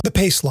The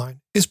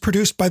Paceline is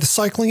produced by the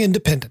Cycling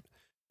Independent,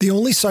 the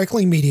only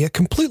cycling media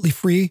completely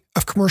free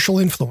of commercial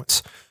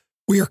influence.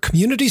 We are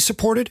community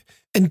supported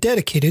and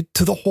dedicated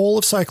to the whole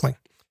of cycling.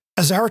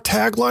 As our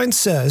tagline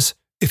says,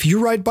 if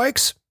you ride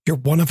bikes, you're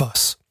one of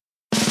us.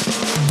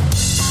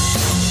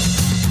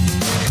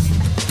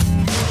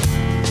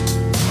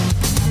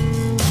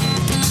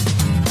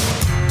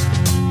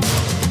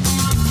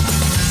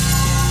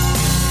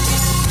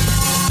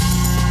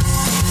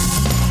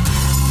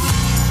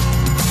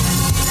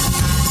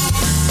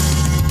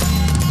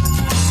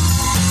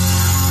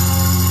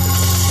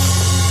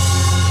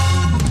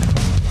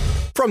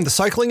 From the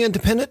Cycling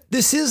Independent,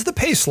 this is The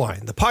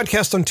Paceline, the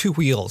podcast on two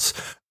wheels.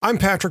 I'm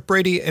Patrick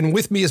Brady, and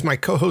with me is my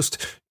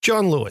co-host,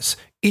 John Lewis.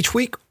 Each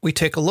week, we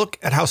take a look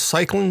at how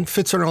cycling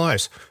fits in our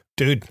lives.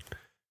 Dude,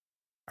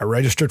 I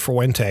registered for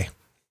Wente.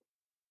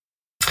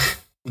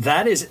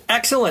 That is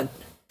excellent.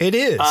 It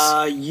is.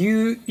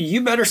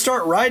 You better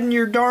start riding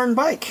your darn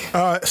bike.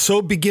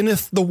 So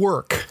beginneth the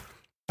work.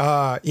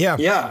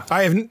 Yeah.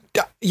 I have,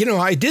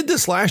 I did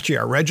this last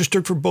year. I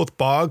registered for both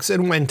Boggs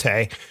and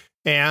Wente,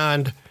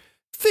 and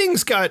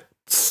things got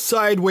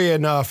sideways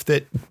enough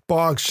that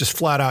Boggs just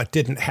flat out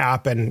didn't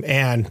happen.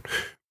 And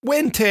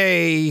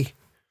Wente,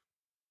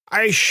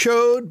 I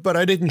showed, but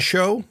I didn't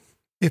show,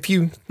 if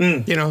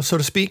so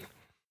to speak.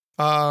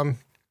 But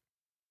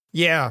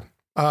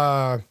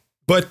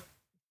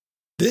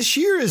this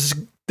year is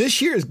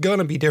going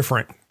to be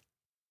different.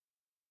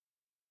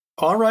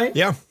 All right.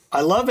 Yeah.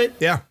 I love it.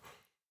 Yeah.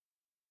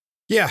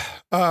 Yeah.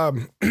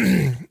 I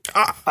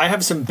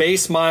have some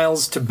base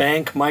miles to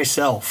bank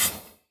myself.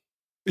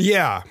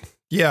 Yeah.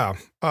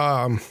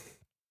 I'll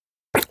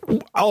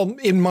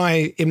in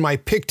my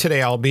pick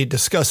today, I'll be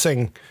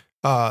discussing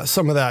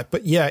some of that.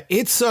 But yeah,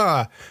 it's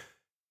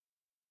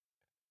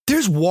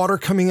there's water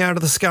coming out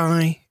of the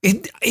sky.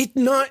 It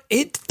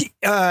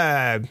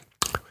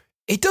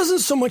doesn't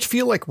so much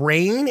feel like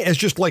rain as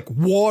just like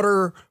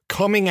water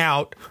coming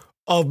out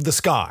of the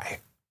sky.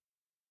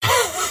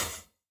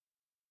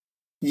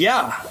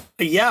 Yeah.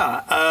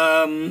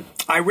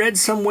 I read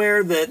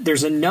somewhere that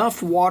there's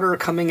enough water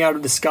coming out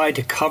of the sky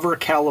to cover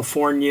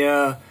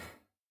California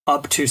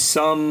up to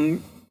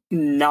some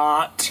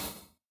not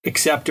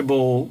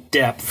acceptable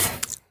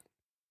depth.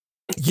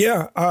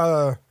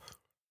 Yeah.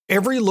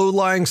 Every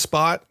low-lying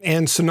spot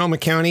in Sonoma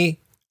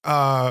County,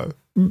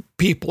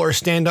 people are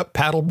stand-up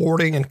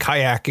paddleboarding and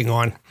kayaking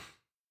on.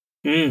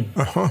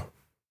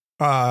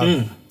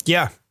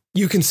 Yeah.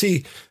 You can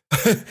see...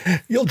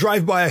 You'll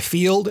drive by a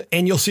field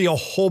and you'll see a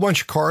whole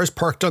bunch of cars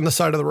parked on the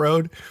side of the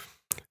road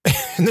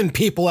and then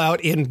people out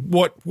in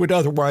what would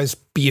otherwise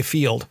be a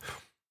field.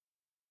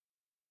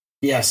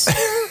 Yes.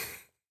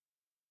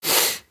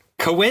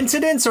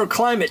 Coincidence or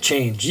climate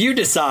change? You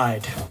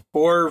decide.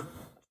 Or,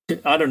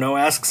 I don't know,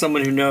 ask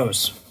someone who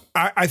knows.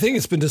 I think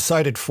it's been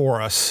decided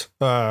for us.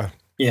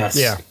 Yes.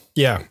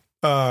 Yeah.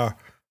 But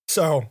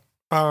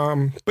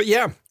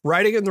yeah,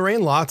 riding in the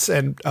rain lots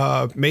and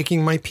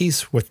making my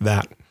peace with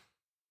that.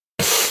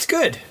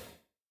 Good.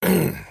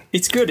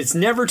 It's good. It's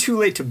never too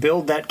late to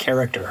build that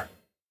character.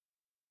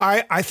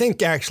 I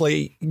think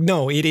actually,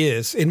 no, it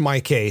is in my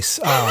case.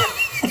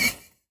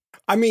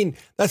 I mean,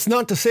 that's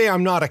not to say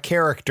I'm not a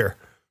character.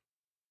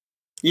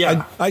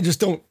 Yeah. I just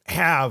don't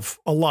have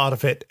a lot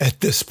of it at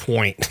this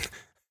point.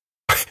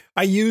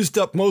 I used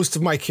up most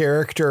of my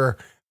character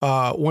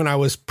when I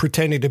was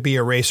pretending to be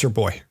a racer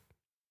boy.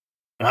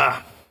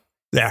 Ah.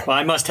 Yeah. Well,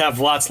 I must have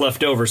lots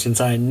left over since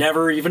I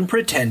never even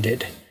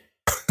pretended.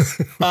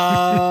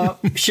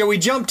 Shall we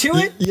jump to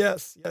it?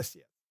 Yes.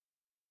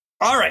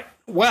 All right.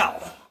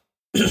 Well,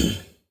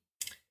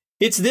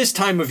 it's this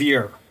time of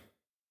year,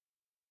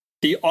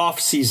 the off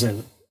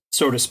season,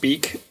 so to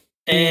speak.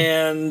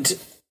 And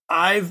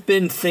I've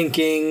been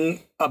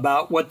thinking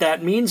about what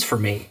that means for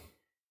me.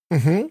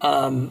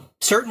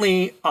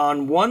 Certainly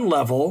on one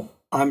level,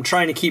 I'm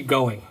trying to keep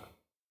going,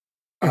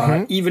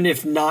 even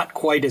if not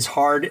quite as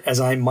hard as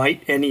I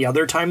might any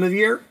other time of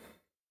year.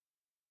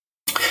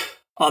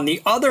 On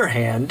the other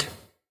hand,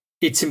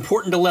 it's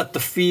important to let the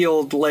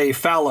field lay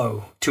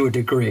fallow to a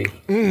degree.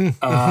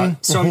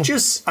 So I'm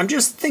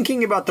just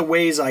thinking about the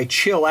ways I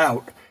chill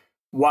out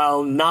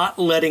while not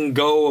letting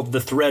go of the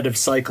thread of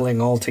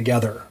cycling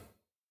altogether.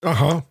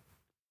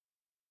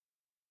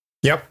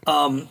 Yep.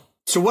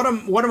 So what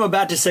I'm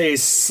about to say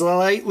is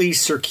slightly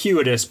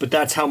circuitous, but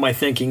that's how my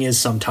thinking is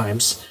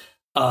sometimes.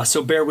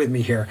 So bear with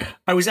me here.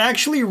 I was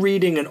actually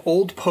reading an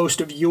old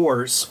post of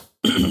yours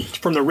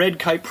from the Red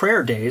Kite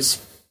Prayer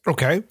days.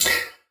 Okay.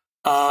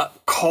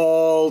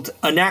 Called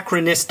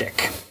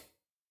Anachronistic.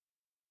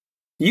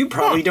 You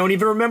probably don't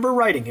even remember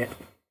writing it.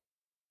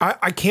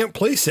 I can't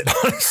place it,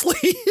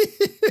 honestly.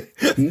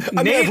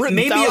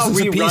 Maybe I'll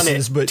rerun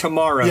it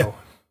tomorrow. Yeah.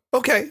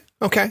 Okay.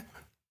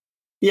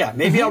 Yeah,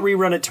 maybe I'll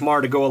rerun it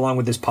tomorrow to go along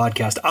with this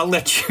podcast. I'll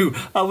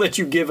let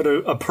you give it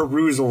a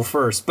perusal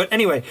first. But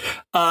anyway,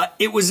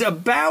 it was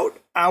about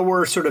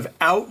our sort of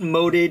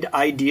outmoded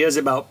ideas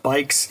about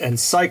bikes and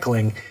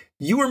cycling.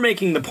 You were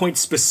making the point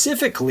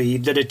specifically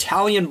that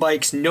Italian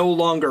bikes no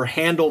longer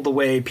handle the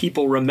way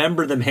people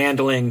remember them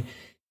handling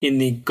in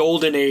the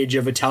golden age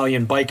of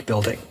Italian bike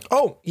building.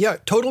 Oh, yeah,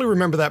 totally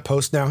remember that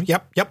post now.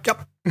 Yep.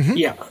 Mm-hmm.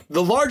 Yeah.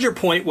 The larger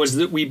point was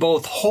that we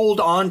both hold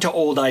on to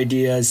old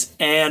ideas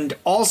and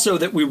also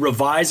that we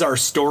revise our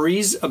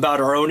stories about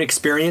our own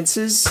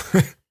experiences.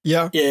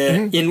 Yeah.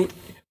 In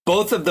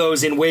both of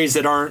those in ways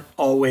that aren't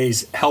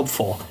always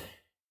helpful.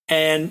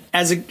 And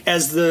as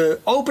the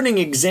opening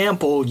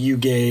example you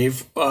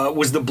gave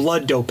was the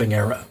blood doping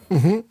era.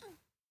 Mm-hmm.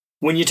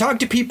 When you talk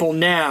to people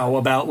now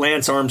about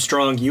Lance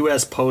Armstrong,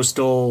 U.S.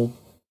 Postal,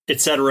 et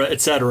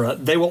cetera,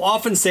 they will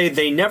often say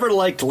they never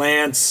liked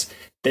Lance.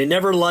 They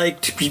never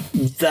liked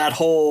that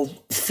whole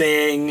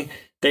thing.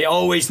 They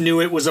always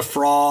knew it was a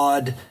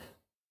fraud,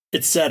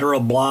 et cetera,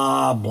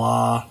 blah,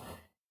 blah.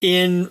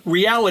 In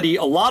reality,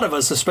 a lot of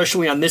us,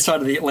 especially on this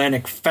side of the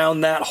Atlantic,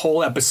 found that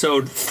whole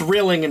episode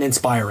thrilling and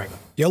inspiring.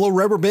 Yellow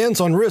rubber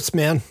bands on wrists,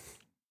 man.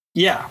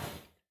 Yeah.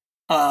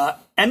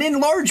 And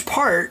in large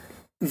part,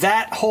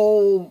 that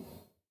whole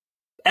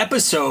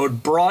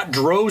episode brought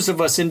droves of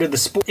us into the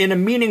sport in a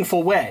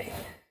meaningful way.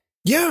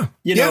 Yeah.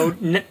 You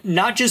know,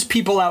 not just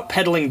people out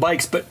pedaling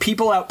bikes, but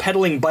people out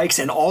pedaling bikes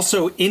and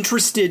also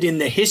interested in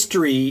the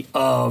history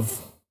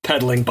of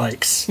pedaling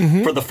bikes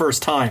for the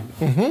first time.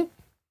 Mm-hmm.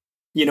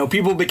 You know,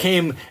 people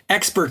became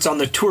experts on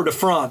the Tour de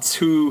France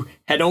who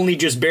had only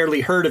just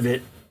barely heard of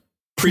it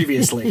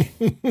previously.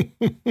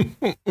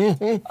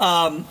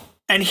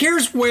 And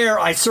here's where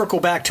I circle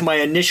back to my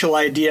initial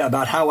idea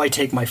about how I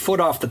take my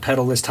foot off the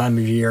pedal this time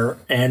of year.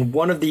 And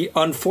one of the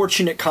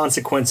unfortunate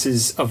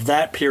consequences of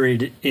that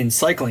period in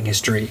cycling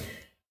history,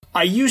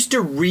 I used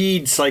to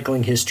read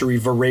cycling history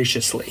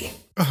voraciously.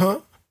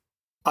 Uh-huh.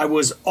 I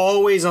was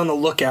always on the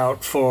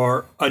lookout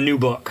for a new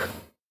book.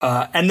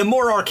 And the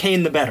more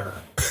arcane, the better.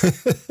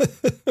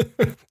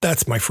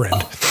 That's my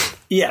friend.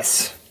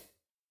 Yes.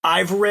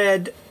 I've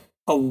read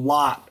a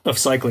lot of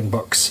cycling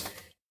books,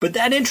 but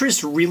that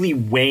interest really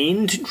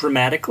waned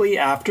dramatically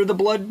after the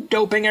blood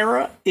doping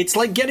era. It's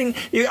like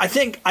I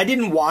think I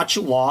didn't watch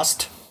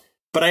Lost,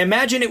 but I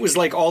imagine it was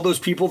like all those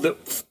people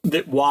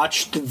that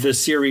watched the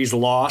series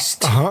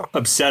Lost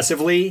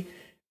obsessively,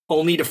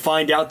 only to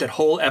find out that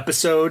whole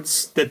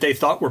episodes that they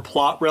thought were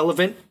plot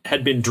relevant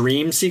had been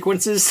dream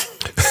sequences.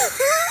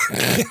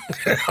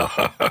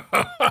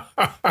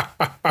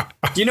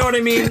 Do you know what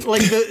I mean?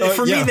 Like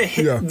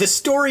the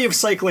story of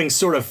cycling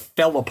sort of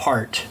fell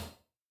apart.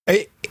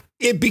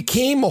 It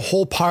became a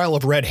whole pile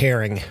of red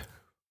herring.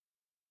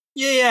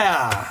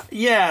 Yeah.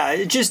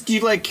 It just,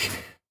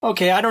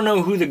 okay, I don't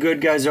know who the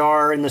good guys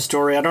are in the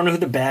story. I don't know who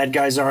the bad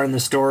guys are in the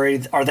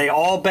story. Are they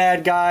all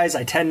bad guys?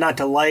 I tend not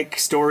to like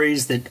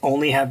stories that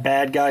only have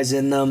bad guys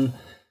in them.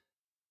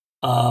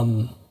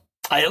 I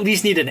at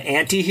least need an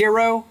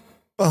anti-hero.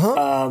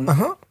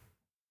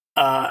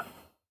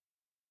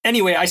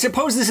 Anyway, I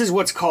suppose this is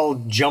what's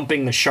called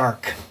jumping the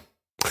shark.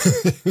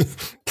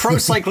 Pro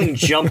cycling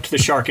jumped the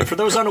shark. And for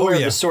those unaware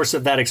of the source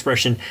of that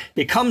expression,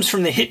 it comes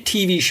from the hit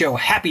TV show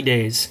Happy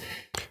Days,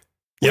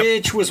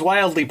 which was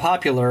wildly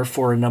popular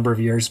for a number of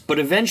years. But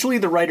eventually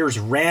the writers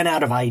ran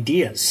out of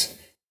ideas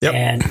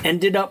and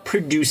ended up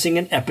producing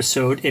an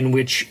episode in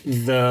which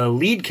the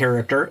lead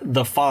character,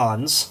 the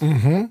Fonz,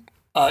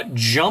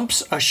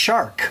 jumps a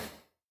shark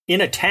in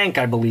a tank,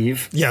 I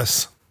believe.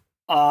 Yes.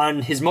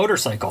 On his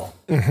motorcycle,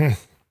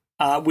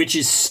 which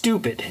is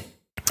stupid.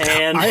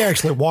 And I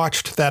actually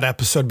watched that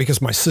episode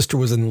because my sister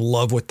was in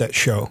love with that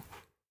show.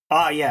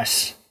 Ah,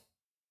 yes.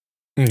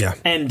 Yeah.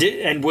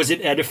 And was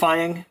it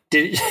edifying?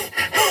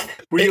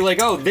 Were you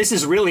like, oh, this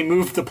has really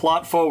moved the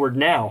plot forward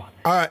now?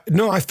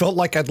 No, I felt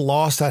like I'd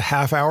lost that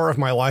half hour of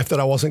my life that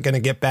I wasn't going to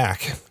get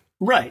back.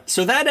 Right.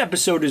 So that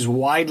episode is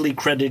widely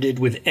credited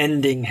with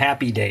ending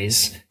Happy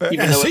Days,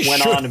 even though it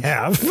went on.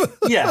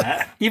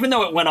 Even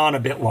though it went on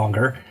a bit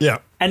longer. Yeah.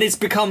 And it's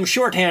become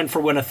shorthand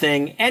for when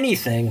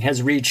anything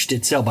has reached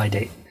its sell-by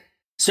date.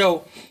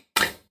 So,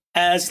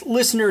 as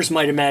listeners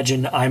might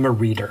imagine, I'm a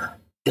reader.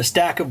 The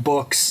stack of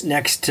books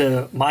next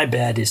to my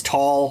bed is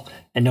tall,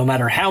 and no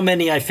matter how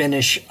many I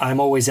finish, I'm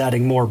always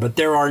adding more. But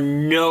there are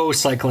no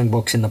cycling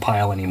books in the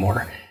pile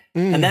anymore.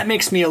 And that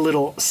makes me a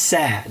little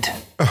sad.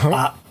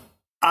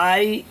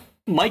 I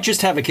might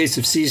just have a case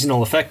of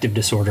seasonal affective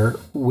disorder,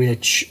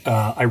 which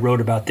I wrote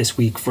about this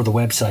week for the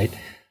website.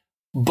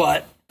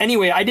 But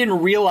anyway, I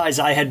didn't realize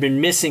I had been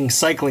missing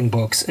cycling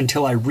books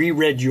until I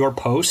reread your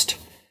post.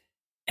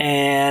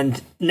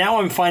 And now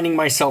I'm finding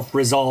myself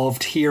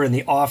resolved here in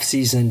the off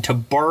season to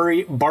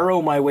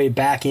burrow my way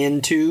back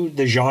into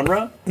the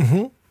genre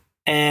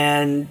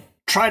and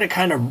try to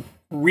kind of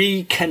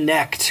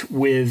reconnect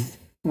with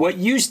what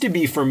used to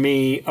be for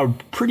me a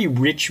pretty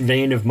rich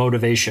vein of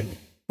motivation.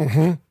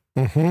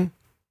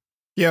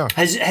 Yeah.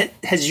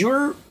 Has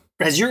your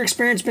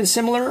experience been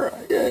similar?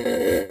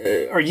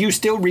 Are you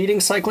still reading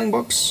cycling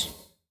books?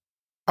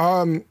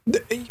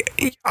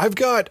 I've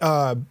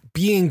got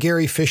Being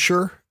Gary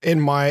Fisher in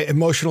my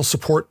emotional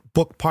support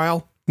book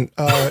pile,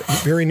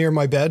 very near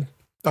my bed.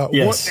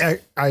 Yes.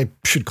 I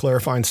should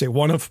clarify and say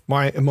one of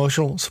my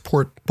emotional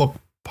support book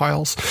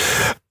piles.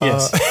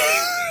 Yes.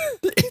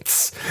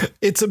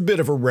 It's a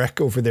bit of a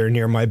wreck over there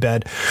near my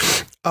bed.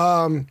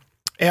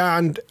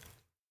 And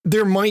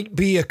there might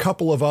be a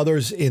couple of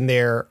others in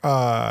there.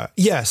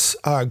 Yes,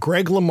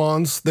 Greg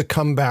LeMond's The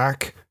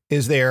Comeback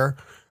is there.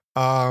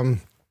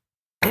 That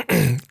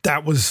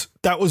was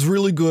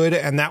really good,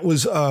 and that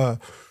was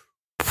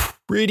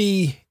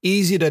pretty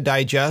easy to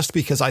digest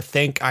because I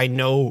think I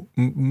know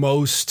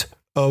most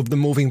of the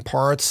moving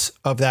parts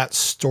of that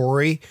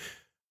story.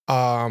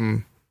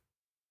 My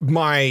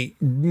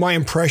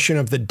impression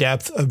of the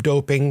depth of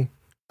doping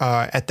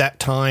at that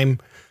time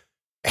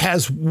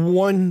has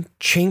one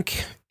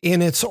chink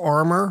in its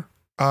armor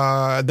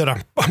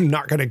that I'm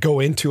not going to go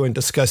into and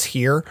discuss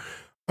here.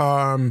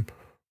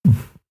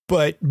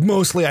 But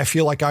mostly I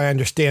feel like I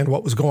understand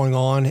what was going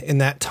on in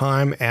that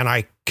time and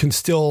I can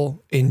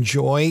still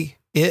enjoy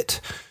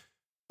it.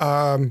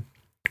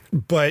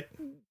 But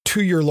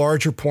to your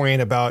larger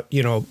point about,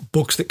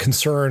 books that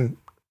concern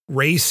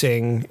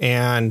racing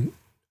and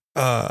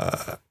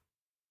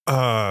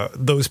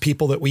those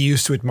people that we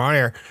used to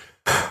admire,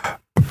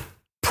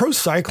 pro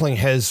cycling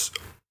has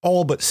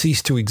all but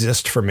ceased to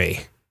exist for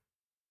me.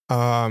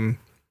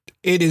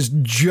 It is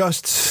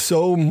just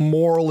so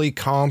morally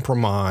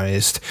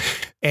compromised,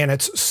 and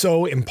it's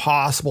so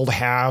impossible to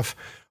have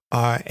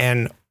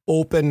an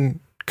open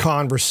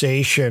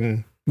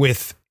conversation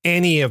with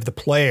any of the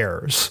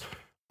players.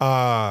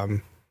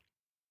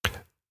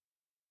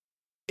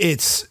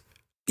 It's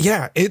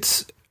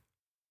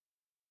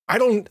I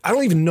don't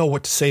even know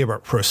what to say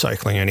about pro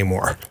cycling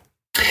anymore.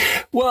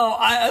 Well,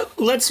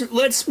 let's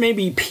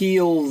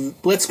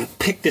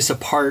pick this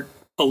apart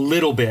a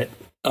little bit.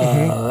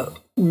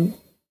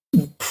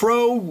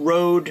 Pro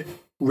road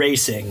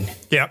racing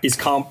is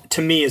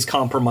to me is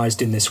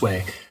compromised in this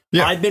way.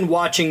 Yeah. I've been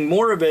watching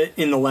more of it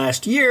in the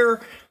last year,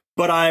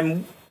 but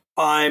I'm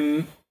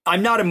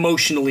not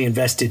emotionally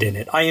invested in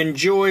it. I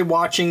enjoy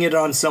watching it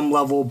on some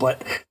level,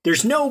 but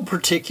there's no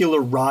particular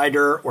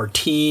rider or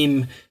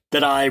team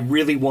that I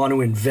really want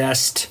to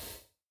invest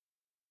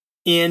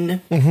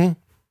in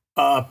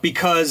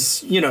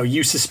because,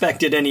 you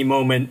suspect at any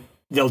moment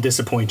they'll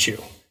disappoint you.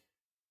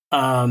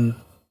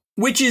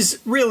 Which is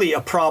really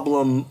a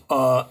problem.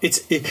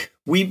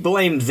 We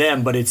blame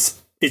them, but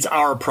it's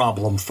our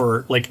problem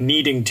for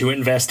needing to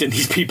invest in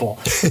these people.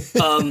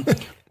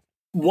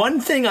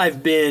 One thing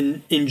I've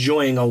been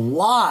enjoying a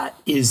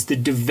lot is the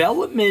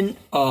development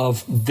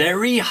of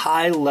very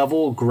high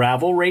level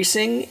gravel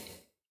racing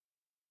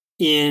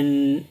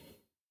in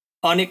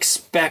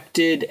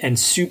unexpected and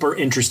super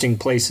interesting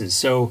places.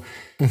 So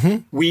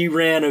we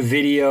ran a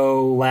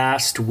video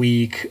last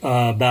week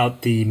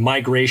about the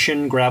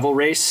Migration gravel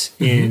race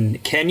in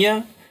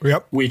Kenya,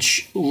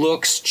 which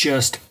looks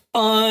just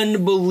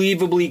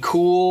unbelievably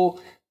cool.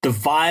 The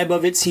vibe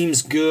of it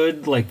seems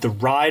good. The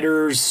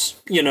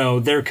riders,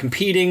 they're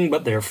competing,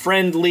 but they're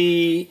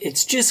friendly.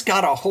 It's just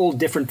got a whole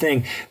different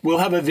thing. We'll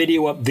have a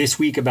video up this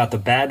week about the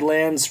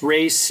Badlands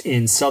race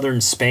in southern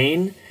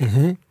Spain,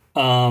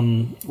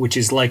 which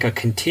is a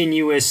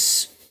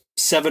continuous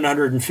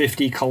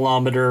 750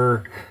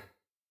 kilometer.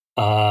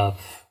 I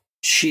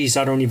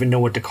don't even know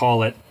what to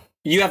call it.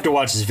 You have to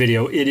watch this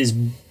video. It is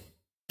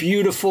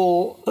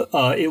beautiful.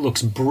 It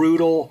looks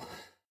brutal.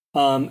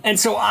 And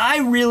so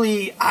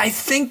I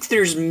think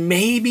there's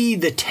maybe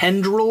the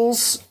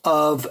tendrils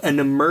of an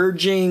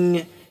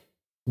emerging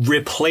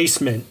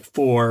replacement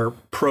for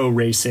pro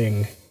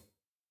racing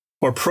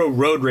or pro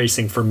road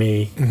racing for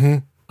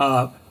me.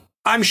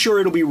 I'm sure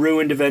it'll be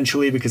ruined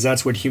eventually because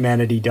that's what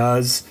humanity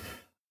does.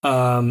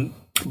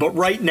 But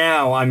right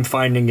now I'm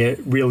finding it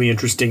really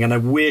interesting, and I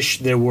wish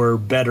there were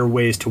better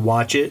ways to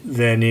watch it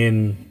than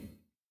in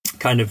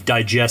kind of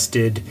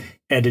digested,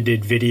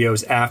 edited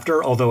videos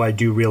after, although I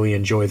do really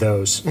enjoy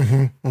those.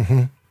 And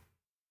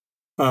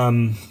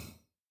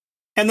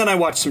then I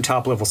watched some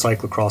top level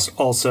cyclocross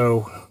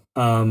also,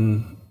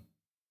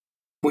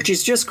 which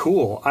is just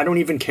cool. I don't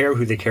even care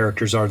who the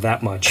characters are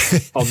that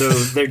much, although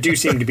there do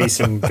seem to be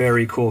some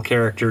very cool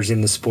characters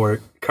in the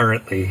sport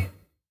currently.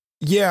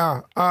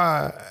 Yeah.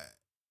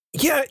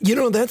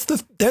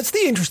 That's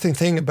the interesting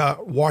thing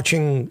about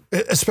watching,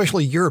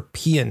 especially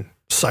European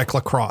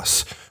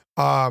cyclocross.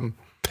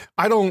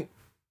 I don't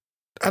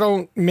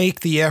make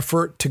the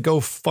effort to go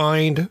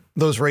find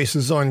those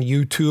races on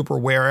YouTube or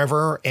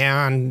wherever.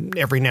 And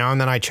every now and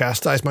then I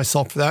chastise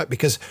myself for that,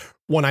 because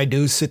when I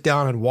do sit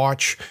down and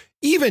watch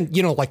even,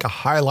 a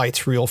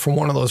highlights reel from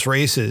one of those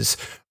races,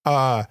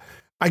 I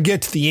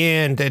get to the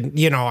end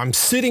and, I'm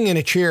sitting in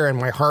a chair and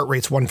my heart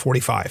rate's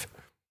 145.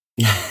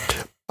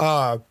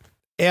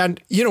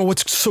 And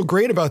what's so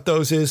great about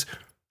those is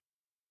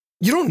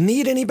you don't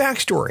need any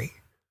backstory.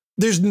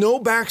 There's no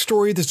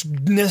backstory that's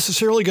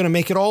necessarily going to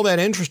make it all that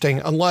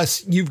interesting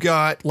unless you've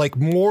got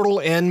mortal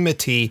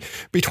enmity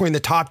between the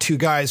top two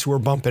guys who are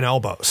bumping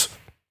elbows.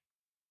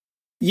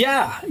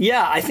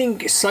 Yeah. I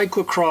think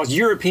cyclocross,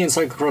 European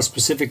cyclocross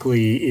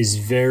specifically, is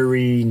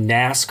very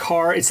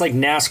NASCAR. It's like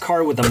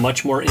NASCAR with a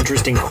much more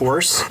interesting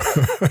course.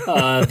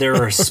 There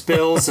are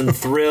spills and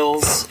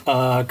thrills,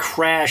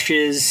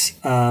 crashes.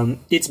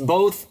 It's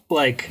both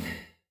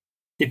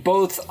it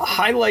both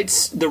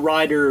highlights the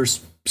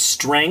riders'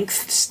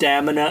 strength,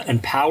 stamina,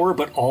 and power,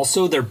 but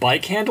also their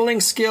bike handling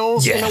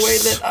skills in a way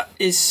that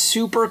is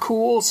super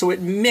cool. So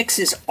it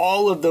mixes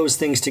all of those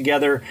things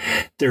together.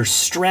 Their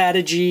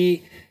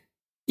strategy,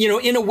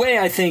 in a way,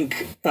 I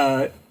think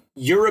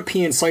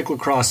European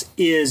cyclocross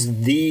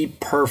is the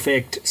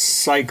perfect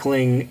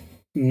cycling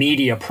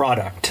media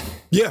product.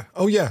 Yeah.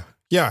 Oh, yeah.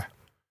 Yeah.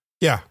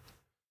 Yeah.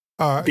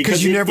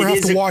 Because you never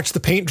have to watch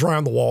the paint dry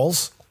on the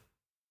walls.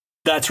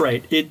 That's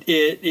right. It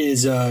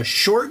is a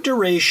short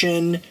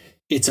duration.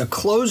 It's a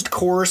closed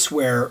course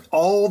where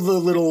all the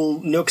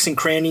little nooks and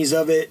crannies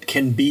of it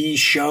can be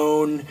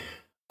shown.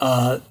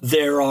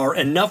 There are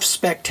enough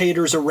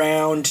spectators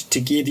around to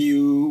give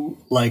you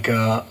like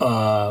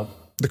the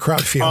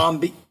crowd feel.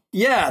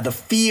 The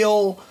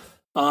feel.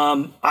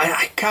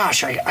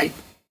 I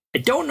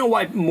don't know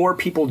why more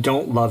people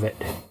don't love it.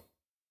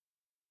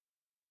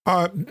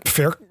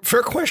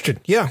 Fair question.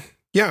 Yeah,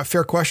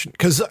 fair question.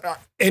 Because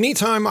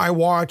anytime I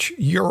watch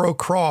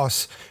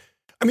Eurocross,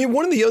 I mean,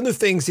 one of the other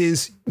things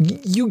is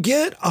you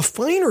get a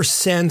finer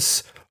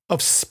sense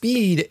of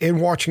speed in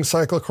watching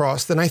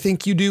cyclocross than I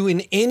think you do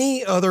in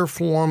any other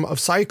form of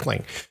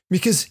cycling.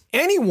 Because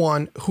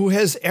anyone who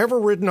has ever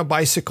ridden a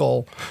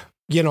bicycle,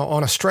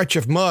 on a stretch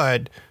of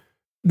mud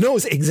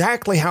knows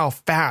exactly how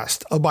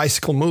fast a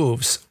bicycle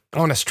moves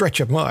on a stretch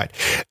of mud.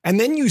 And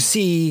then you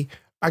see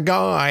a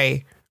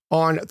guy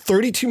on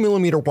 32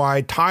 millimeter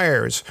wide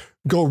tires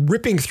go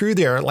ripping through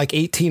there at like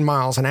 18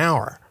 miles an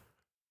hour.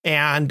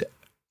 And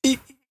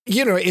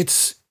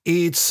it's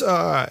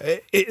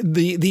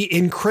the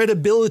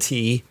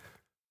incredibility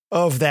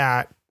of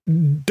that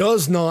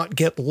does not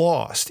get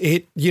lost.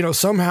 It,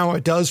 somehow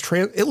it does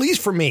at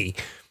least for me,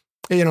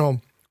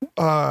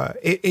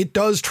 it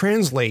does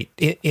translate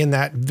in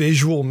that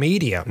visual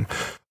medium.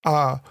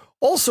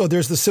 Also,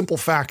 there's the simple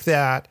fact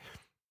that,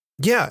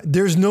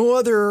 there's no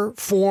other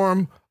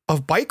form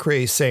of bike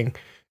racing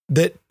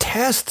that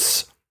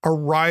tests a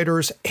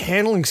rider's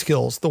handling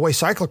skills the way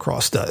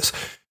cyclocross does.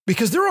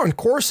 Because they're on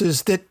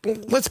courses that,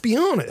 let's be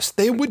honest,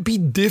 they would be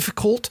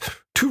difficult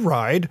to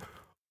ride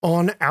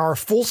on our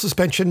full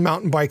suspension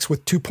mountain bikes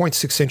with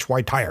 2.6-inch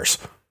wide tires.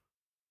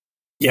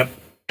 Yep.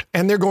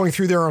 And they're going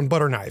through there on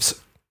butter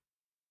knives.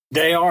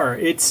 They are.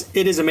 It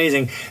is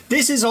amazing.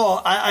 This is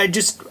all. I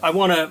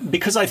want to,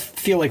 because I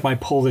feel like my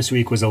poll this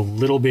week was a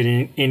little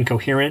bit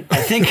incoherent.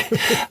 I think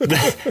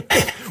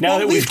now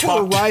that we've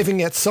talked,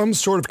 arriving at some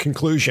sort of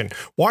conclusion.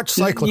 Watch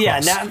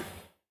cyclocross. Now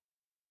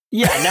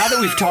that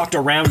we've talked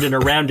around and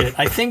around it,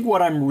 I think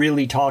what I'm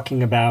really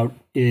talking about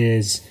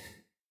is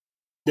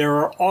there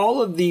are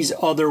all of these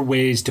other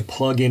ways to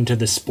plug into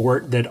the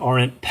sport that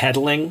aren't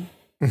pedaling.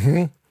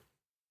 Mm-hmm.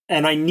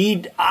 And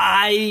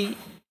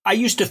I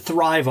used to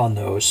thrive on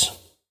those,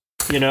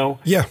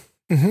 Yeah.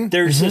 Mm-hmm.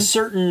 There's a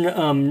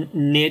certain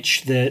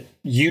niche that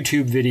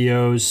YouTube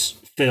videos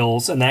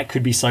fills, and that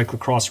could be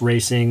cyclocross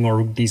racing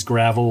or these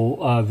gravel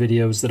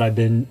videos that I've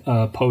been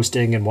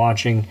posting and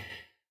watching.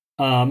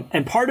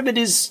 And part of it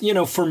is,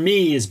 for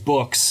me, is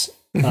books,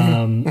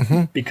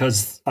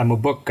 because I'm a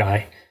book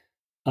guy.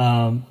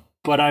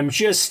 But I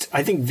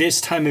think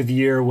this time of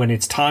year when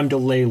it's time to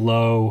lay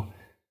low,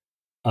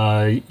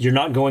 you're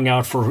not going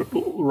out for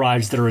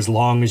rides that are as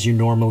long as you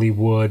normally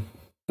would.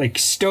 Like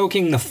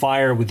stoking the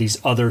fire with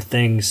these other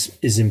things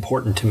is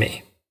important to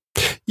me.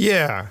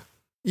 Yeah.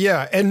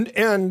 Yeah.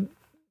 And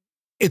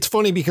it's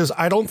funny because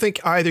I don't think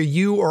either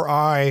you or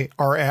I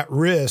are at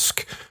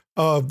risk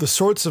of the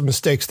sorts of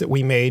mistakes that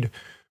we made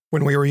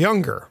when we were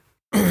younger.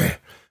 I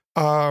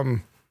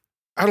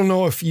don't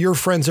know if your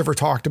friends ever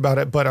talked about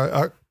it, but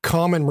a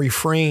common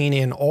refrain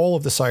in all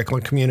of the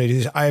cycling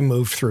communities I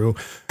moved through,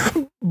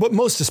 but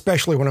most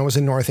especially when I was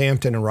in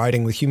Northampton and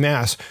riding with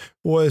UMass,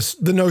 was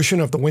the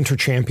notion of the winter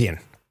champion.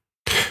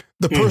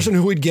 The person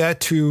who would get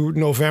to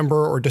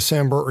November or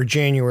December or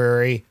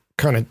January,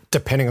 kind of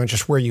depending on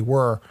just where you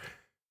were,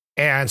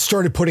 and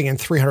started putting in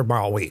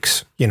 300-mile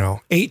weeks,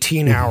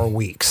 18-hour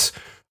weeks.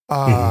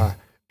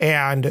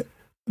 And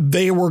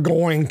they were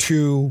going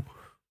to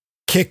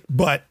kick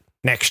butt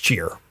next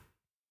year.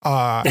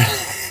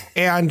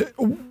 And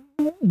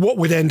what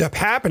would end up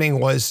happening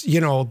was,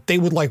 they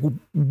would like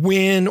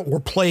win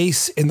or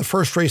place in the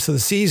first race of the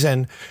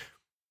season.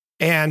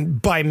 And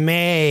by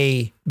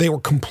May, they were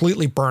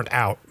completely burnt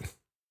out.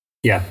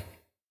 Yeah.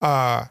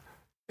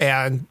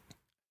 And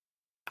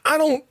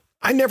I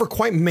never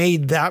quite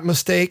made that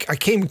mistake. I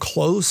came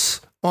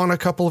close on a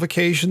couple of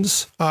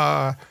occasions.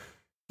 There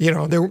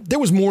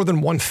was more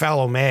than one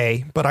fallow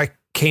May, but I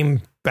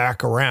came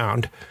back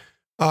around.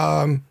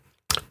 But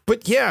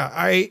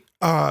yeah,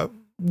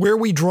 where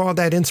we draw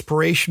that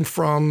inspiration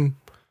from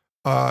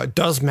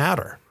does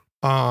matter.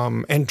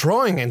 And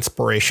drawing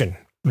inspiration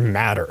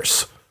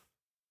matters.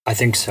 I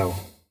think so.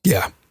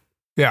 Yeah.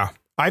 Yeah.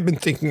 I've been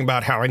thinking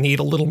about how I need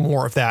a little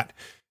more of that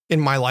in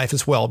my life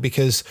as well,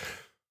 because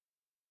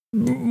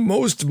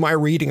most of my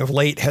reading of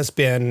late has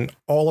been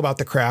all about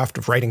the craft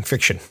of writing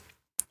fiction.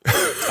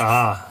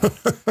 Yeah,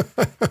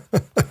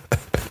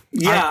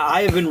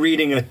 I have been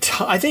reading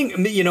I think,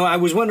 I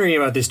was wondering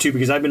about this too,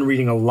 because I've been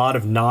reading a lot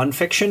of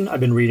nonfiction. I've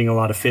been reading a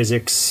lot of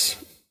physics,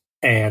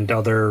 and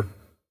other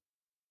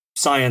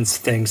science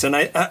things. And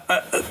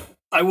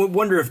I would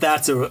wonder if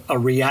that's a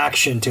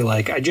reaction to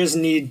like, I just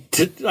need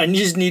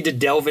to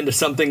delve into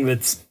something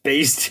that's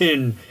based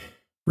in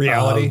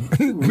reality,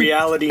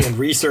 reality and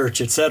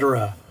research,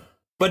 etc.,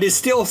 but is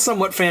still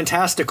somewhat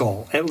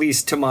fantastical, at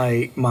least to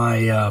my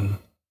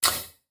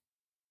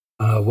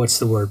what's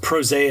the word?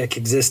 Prosaic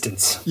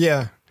existence.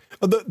 Yeah.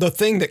 The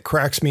thing that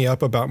cracks me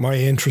up about my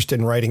interest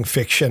in writing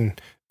fiction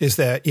is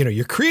that,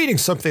 you're creating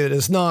something that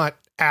is not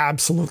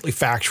absolutely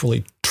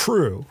factually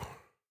true,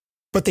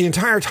 but the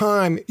entire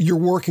time you're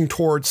working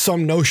towards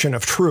some notion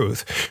of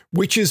truth,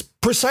 which is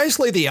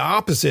precisely the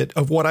opposite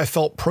of what I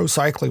felt pro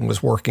cycling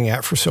was working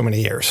at for so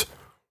many years.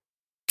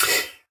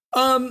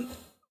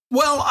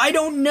 Well, I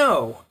don't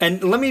know.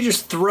 And let me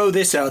just throw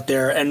this out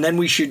there, and then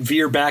we should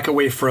veer back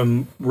away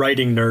from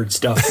writing nerd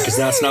stuff, because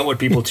that's not what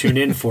people tune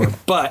in for.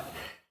 But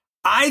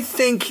I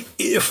think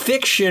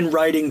fiction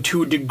writing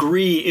to a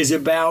degree is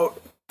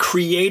about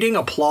creating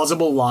a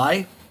plausible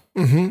lie.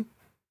 Mm-hmm.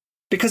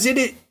 Because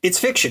it's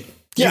fiction.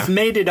 Yeah. You've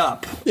made it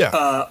up.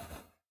 Yeah.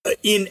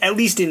 At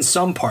least in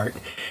some part.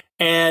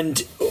 And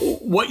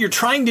what you're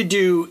trying to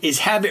do is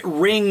have it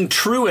ring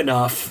true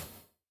enough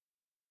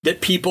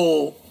that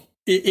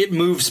it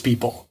moves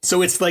people.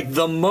 So it's like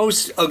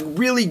a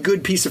really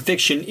good piece of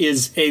fiction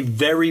is a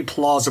very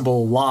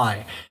plausible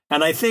lie.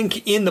 And I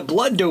think in the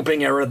blood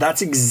doping era,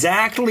 that's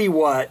exactly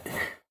what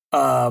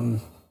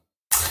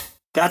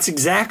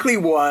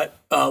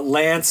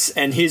Lance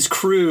and his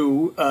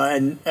crew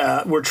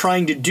were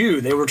trying to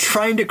do. They were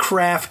trying to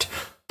craft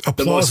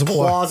the most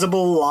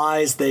plausible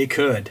lies they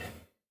could.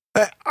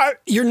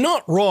 You're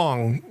not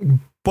wrong,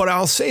 but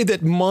I'll say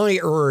that my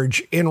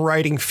urge in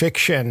writing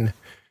fiction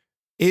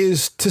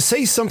is to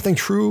say something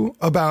true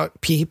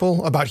about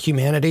people, about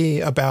humanity,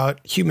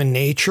 about human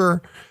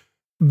nature,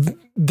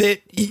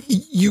 that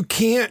you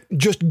can't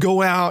just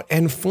go out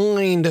and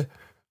find,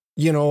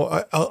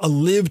 a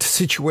lived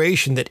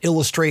situation that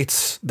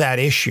illustrates that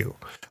issue.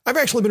 I've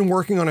actually been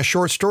working on a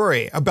short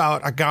story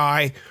about a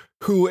guy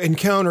who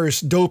encounters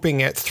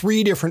doping at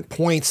 3 different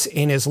points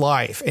in his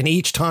life, and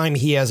each time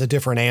he has a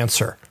different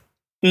answer.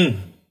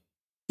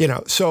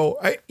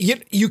 So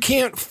you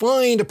can't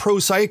find a pro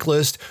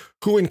cyclist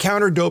who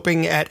encountered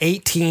doping at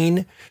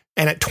 18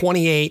 and at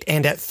 28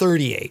 and at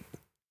 38.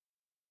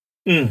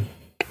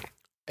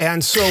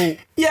 And so,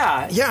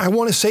 I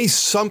want to say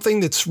something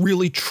that's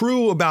really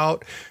true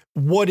about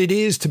what it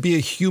is to be a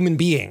human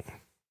being.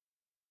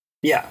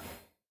 Yeah.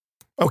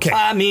 Okay.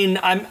 I mean,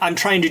 I'm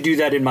trying to do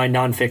that in my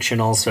nonfiction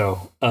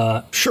also.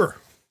 Sure.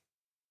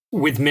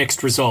 With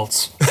mixed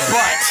results.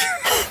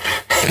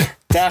 But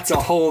that's a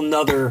whole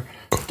nother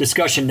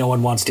discussion no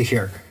one wants to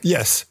hear.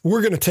 Yes,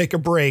 we're going to take a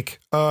break.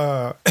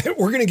 We're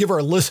going to give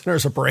our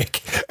listeners a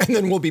break, and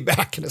then we'll be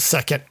back in a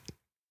second.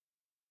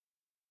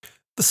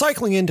 The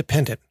Cycling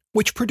Independent,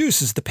 which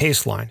produces the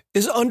Paceline,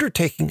 is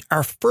undertaking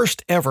our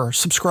first ever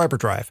subscriber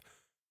drive.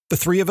 The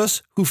 3 of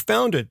us who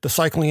founded the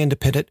Cycling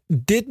Independent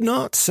did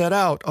not set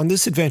out on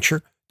this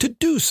adventure to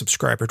do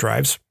subscriber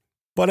drives.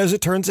 But as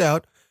it turns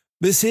out,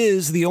 this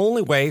is the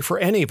only way for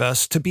any of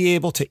us to be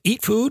able to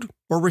eat food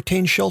or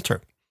retain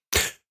shelter.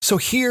 So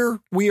here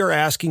we are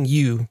asking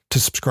you to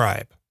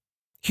subscribe.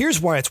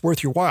 Here's why it's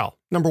worth your while.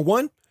 Number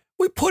 1,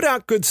 we put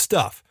out good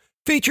stuff.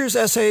 Features,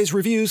 essays,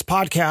 reviews,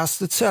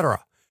 podcasts,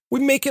 etc. We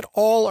make it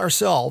all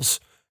ourselves,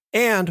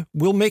 and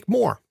we'll make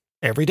more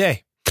every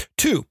day.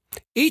 2,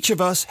 each of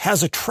us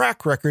has a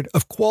track record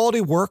of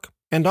quality work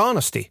and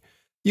honesty.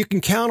 You can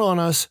count on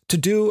us to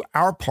do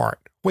our part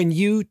when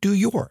you do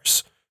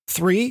yours.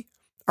 3,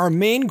 our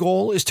main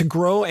goal is to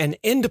grow an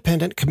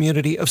independent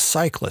community of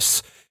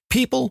cyclists,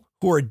 people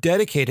who are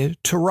dedicated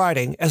to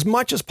riding as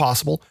much as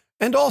possible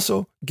and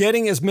also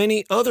getting as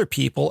many other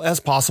people as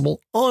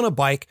possible on a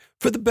bike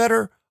for the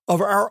better of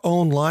our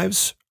own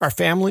lives, our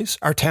families,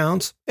 our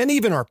towns, and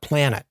even our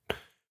planet.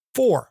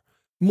 4,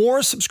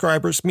 more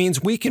subscribers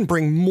means we can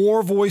bring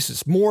more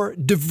voices, more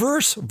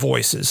diverse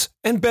voices,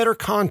 and better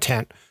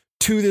content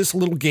to this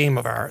little game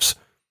of ours.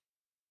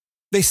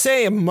 They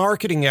say a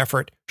marketing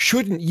effort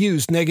shouldn't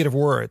use negative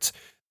words,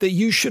 that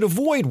you should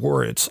avoid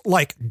words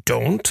like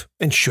don't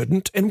and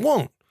shouldn't and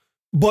won't.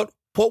 But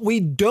what we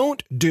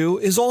don't do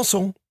is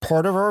also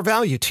part of our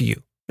value to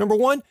you. Number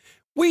 1,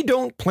 we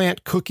don't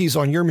plant cookies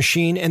on your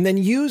machine and then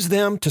use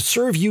them to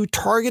serve you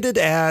targeted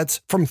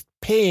ads from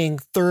paying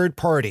third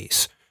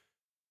parties.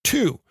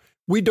 2,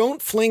 we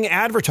don't fling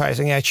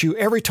advertising at you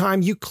every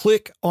time you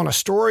click on a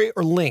story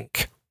or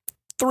link.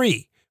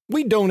 3,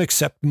 we don't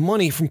accept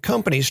money from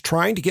companies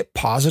trying to get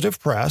positive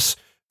press.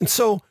 And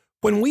so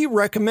when we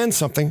recommend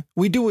something,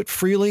 we do it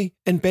freely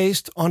and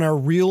based on our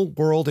real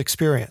world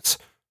experience.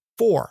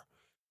 4,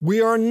 we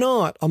are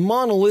not a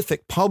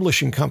monolithic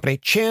publishing company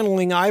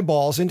channeling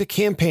eyeballs into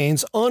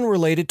campaigns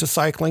unrelated to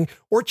cycling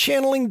or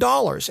channeling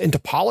dollars into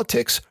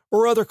politics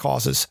or other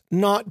causes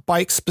not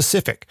bike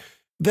specific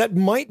that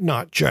might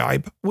not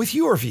jibe with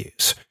your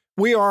views.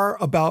 We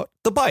are about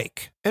the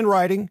bike and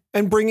riding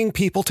and bringing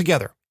people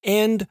together.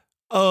 End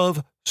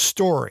of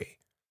story.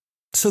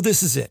 So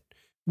this is it.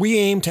 We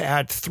aim to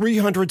add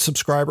 300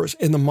 subscribers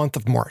in the month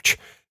of March.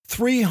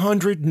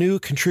 300 new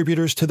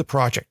contributors to the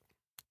project.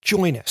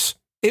 Join us.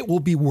 It will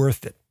be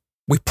worth it.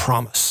 We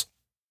promise.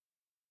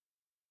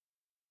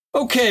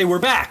 Okay, we're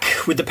back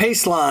with the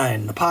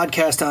Paceline, the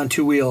podcast on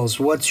two wheels.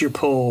 What's your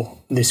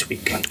poll this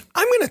week?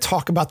 I'm going to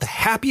talk about the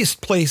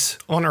happiest place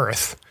on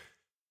Earth.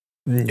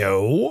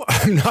 No,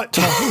 I'm not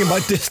talking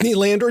about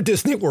Disneyland or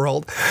Disney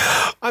World.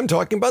 I'm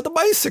talking about the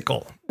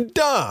bicycle.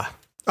 Duh.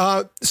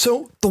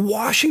 So the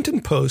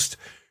Washington Post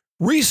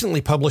recently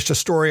published a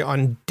story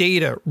on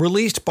data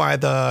released by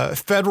the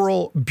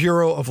Federal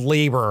Bureau of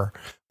Labor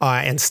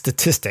and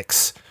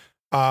Statistics.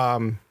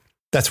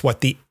 That's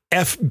what the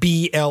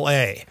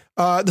FBLA.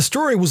 The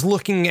story was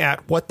looking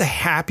at what the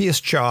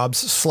happiest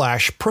jobs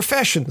 /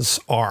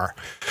 professions are.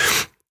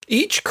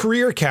 Each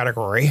career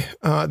category,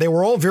 they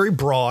were all very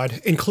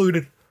broad,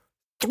 included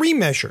 3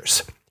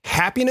 measures: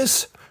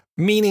 happiness,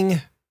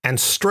 meaning, and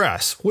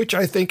stress, which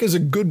I think is a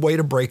good way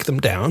to break them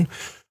down.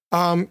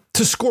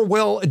 To score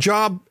well, a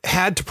job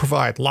had to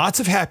provide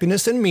lots of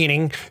happiness and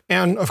meaning,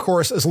 and of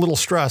course, as little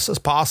stress as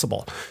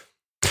possible.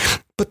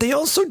 But they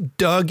also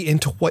dug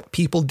into what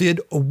people did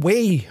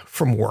away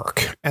from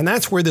work. And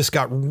that's where this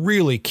got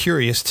really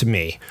curious to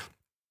me.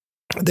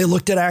 They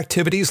looked at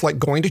activities like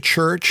going to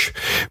church,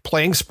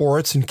 playing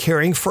sports, and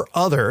caring for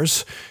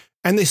others.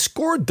 And they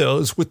scored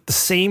those with the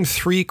same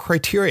 3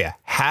 criteria: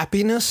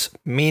 happiness,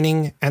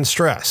 meaning, and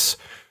stress.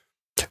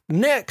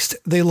 Next,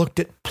 they looked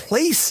at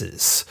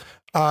places.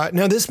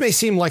 Now, this may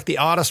seem like the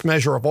oddest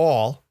measure of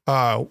all.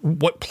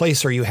 What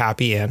place are you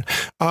happy in?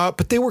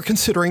 But they were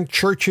considering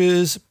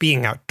churches,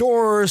 being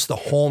outdoors, the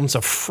homes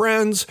of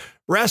friends,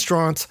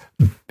 restaurants,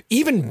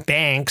 even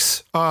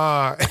banks,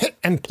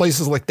 and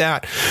places like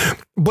that.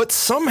 But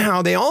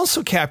somehow they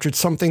also captured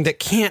something that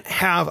can't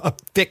have a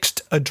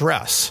fixed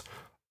address: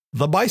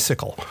 the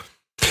bicycle.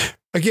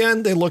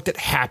 Again, they looked at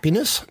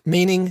happiness,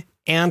 meaning,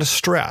 and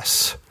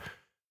stress.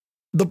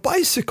 The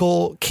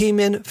bicycle came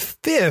in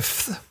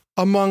 5th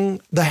among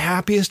the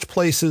happiest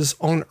places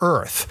on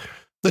Earth.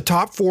 The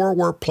top 4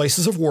 were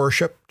places of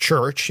worship,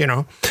 church,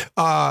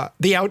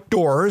 the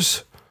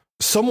outdoors,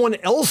 someone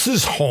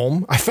else's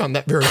home. I found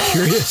that very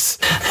curious.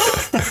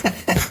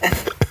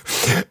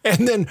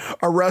 And then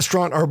a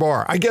restaurant or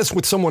bar. I guess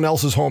with someone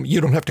else's home,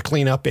 you don't have to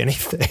clean up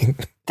anything.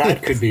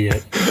 That could be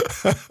it.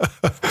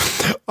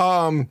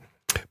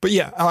 But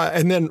yeah,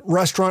 and then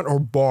restaurant or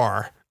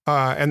bar.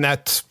 And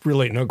that's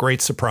really no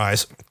great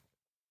surprise.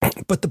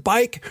 But the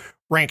bike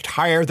ranked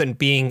higher than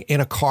being in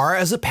a car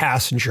as a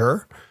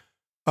passenger,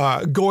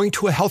 going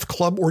to a health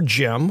club or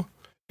gym.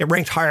 It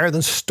ranked higher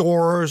than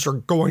stores or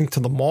going to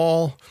the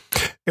mall.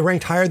 It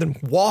ranked higher than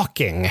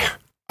walking.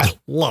 I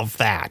love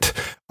that.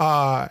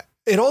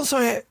 It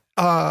also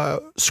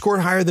scored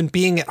higher than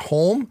being at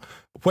home,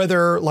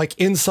 whether like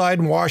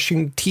inside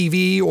washing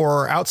TV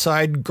or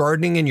outside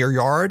gardening in your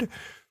yard.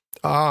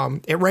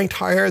 It ranked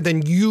higher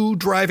than you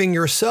driving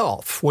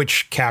yourself,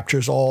 which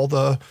captures all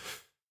the,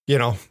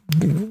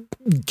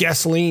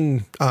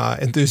 gasoline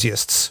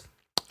enthusiasts.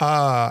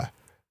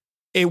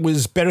 It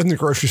was better than the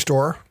grocery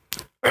store.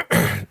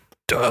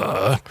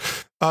 Duh.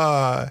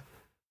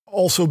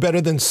 Also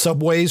better than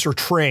subways or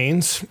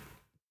trains.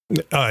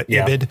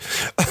 Ibid.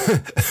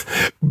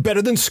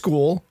 Better than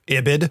school.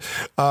 Ibid.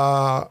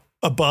 A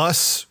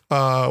bus,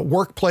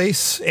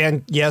 workplace,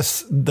 and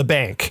yes, the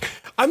bank.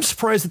 I'm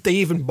surprised that they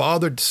even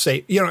bothered to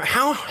say,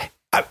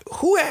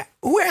 who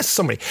asked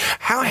somebody,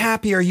 how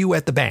happy are you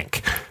at the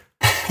bank?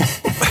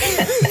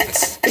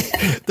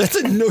 That's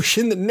a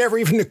notion that never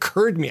even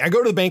occurred to me. I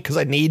go to the bank because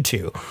I need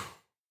to.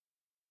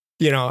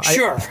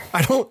 Sure.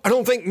 I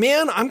don't think,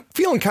 man, I'm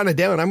feeling kind of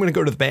down. I'm going to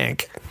go to the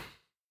bank.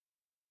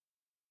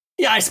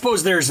 Yeah, I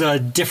suppose there's a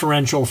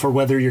differential for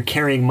whether you're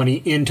carrying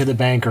money into the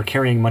bank or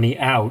carrying money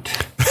out.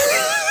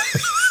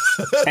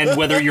 And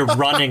whether you're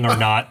running or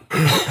not.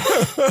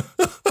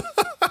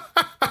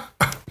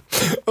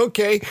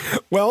 Okay,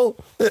 well,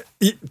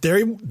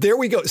 there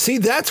we go. See,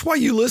 that's why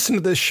you listen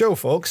to this show,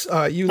 folks.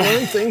 You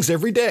learn things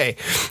every day,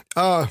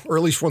 or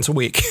at least once a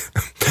week.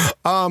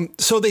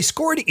 So they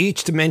scored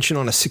each dimension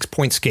on a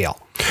 6-point scale.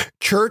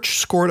 Church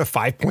scored a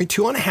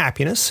 5.2 on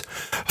happiness,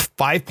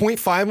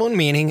 5.5 on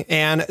meaning,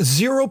 and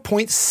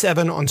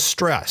 0.7 on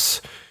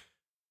stress.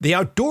 The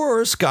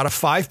outdoors got a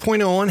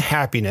 5.0 on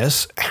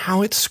happiness.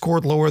 How it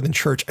scored lower than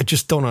church, I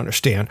just don't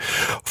understand.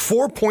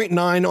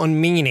 4.9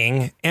 on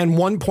meaning and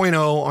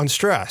 1.0 on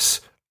stress.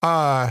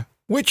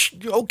 Which,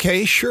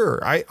 okay, sure.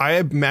 I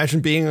imagine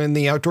being in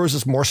the outdoors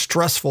is more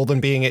stressful than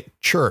being at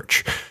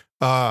church.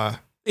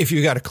 If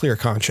you got a clear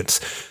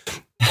conscience.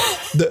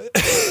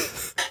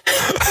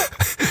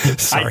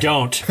 I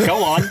don't.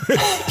 Go on.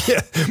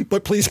 Yeah,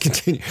 but please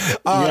continue.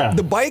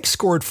 The bike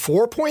scored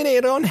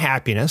 4.8 on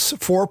happiness,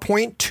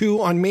 4.2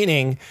 on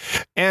meaning,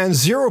 and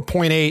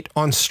 0.8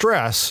 on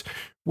stress,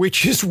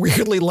 which is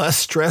weirdly less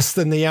stress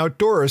than the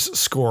outdoors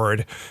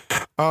scored.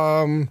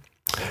 That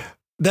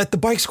the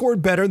bike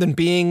scored better than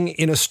being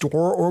in a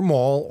store or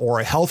mall or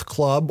a health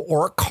club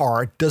or a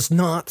car does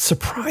not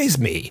surprise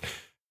me.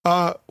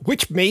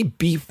 which may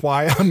be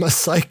why I'm a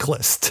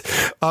cyclist.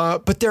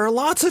 But there are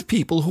lots of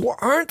people who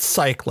aren't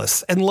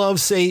cyclists and love,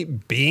 say,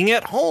 being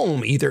at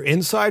home, either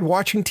inside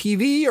watching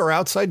TV or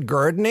outside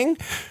gardening.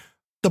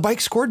 The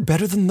bike scored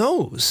better than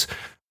those.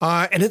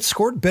 And it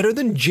scored better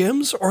than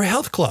gyms or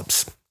health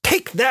clubs.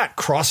 Take that,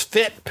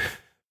 CrossFit.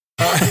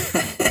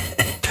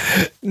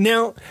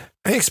 Now,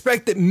 I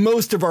expect that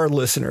most of our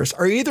listeners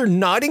are either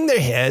nodding their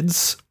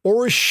heads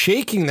or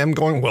shaking them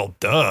going, well,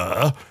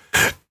 duh.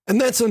 And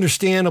that's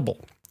understandable.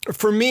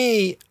 For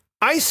me,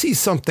 I see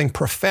something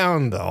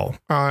profound, though,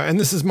 and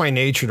this is my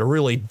nature to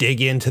really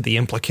dig into the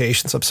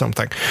implications of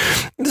something.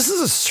 This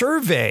is a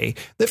survey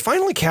that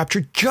finally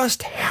captured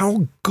just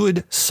how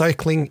good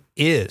cycling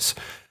is.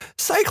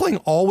 Cycling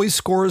always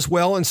scores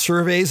well in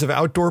surveys of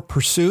outdoor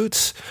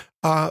pursuits.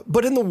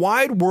 But in the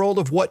wide world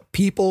of what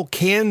people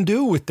can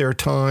do with their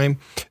time,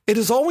 it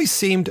has always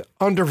seemed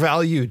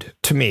undervalued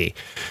to me.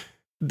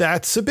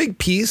 That's a big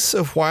piece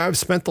of why I've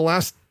spent the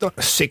last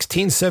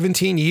 16,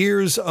 17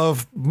 years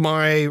of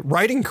my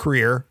writing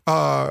career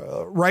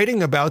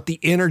writing about the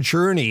inner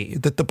journey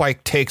that the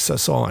bike takes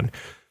us on.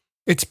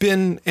 It's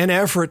been an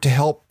effort to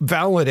help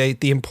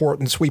validate the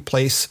importance we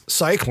place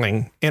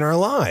cycling in our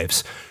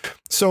lives.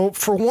 So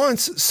for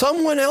once,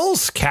 someone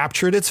else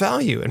captured its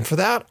value. And for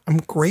that, I'm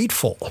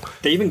grateful.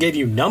 They even gave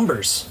you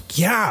numbers.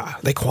 Yeah,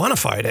 they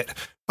quantified it.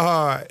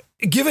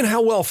 Given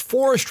how well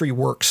forestry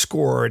work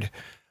scored,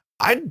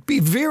 I'd be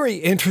very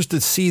interested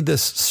to see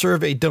this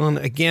survey done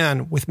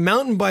again with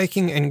mountain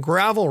biking and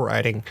gravel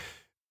riding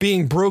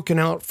being broken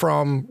out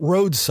from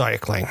road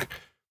cycling.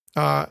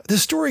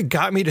 This story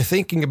got me to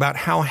thinking about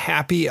how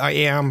happy I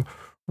am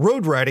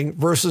road riding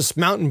versus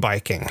mountain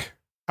biking.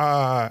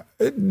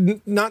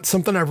 Not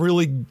something I've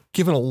really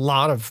given a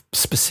lot of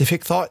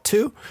specific thought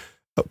to,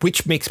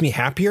 which makes me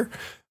happier.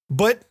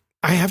 But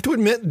I have to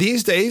admit,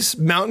 these days,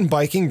 mountain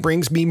biking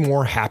brings me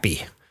more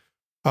happy.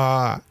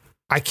 I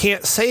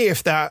can't say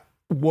if that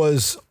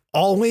was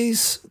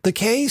always the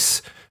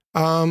case,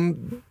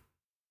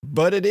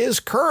 but it is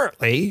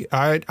currently.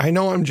 I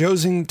know I'm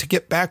jonesing to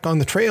get back on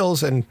the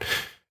trails, and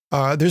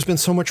there's been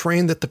so much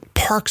rain that the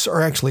parks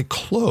are actually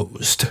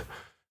closed.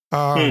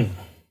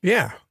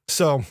 Yeah.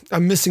 So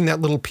I'm missing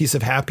that little piece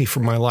of happy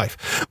from my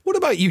life. What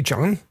about you,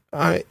 John?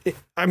 I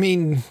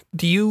mean,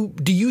 do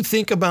you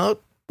think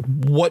about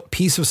what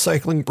piece of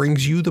cycling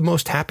brings you the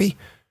most happy?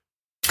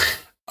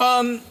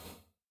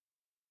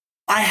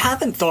 I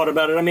haven't thought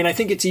about it. I mean, I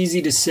think it's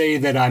easy to say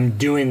that I'm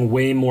doing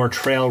way more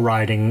trail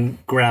riding,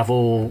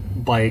 gravel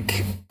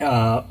bike,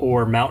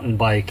 or mountain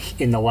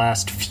bike in the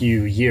last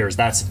few years.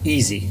 That's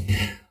easy.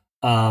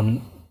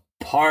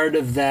 Part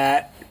of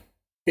that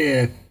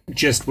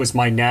just was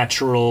my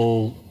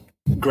natural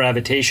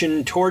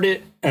gravitation toward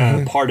it.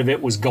 Part of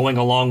it was going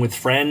along with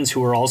friends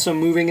who are also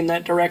moving in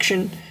that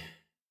direction.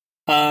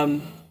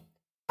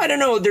 I don't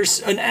know.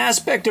 There's an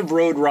aspect of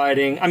road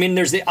riding. I mean,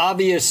 there's the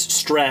obvious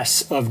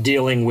stress of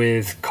dealing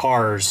with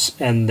cars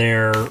and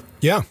the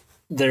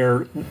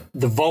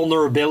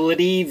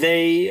vulnerability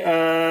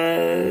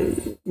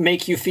they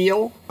make you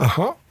feel.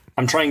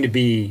 I'm trying to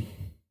be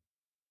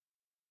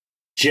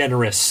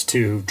generous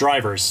to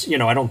drivers. You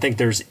know, I don't think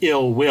there's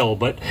ill will,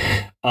 but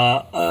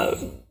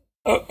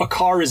a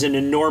car is an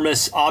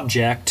enormous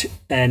object,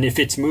 and if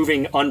it's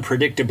moving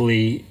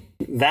unpredictably,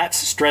 that's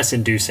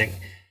stress-inducing.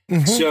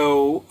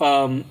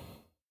 So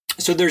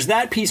there's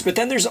that piece, but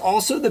then there's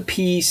also the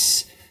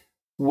piece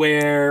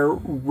where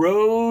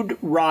road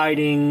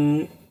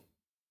riding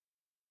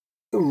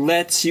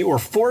lets you or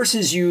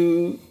forces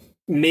you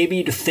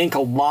maybe to think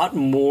a lot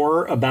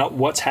more about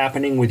what's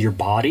happening with your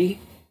body.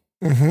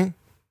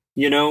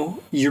 You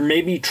know, you're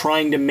maybe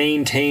trying to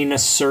maintain a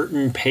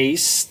certain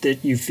pace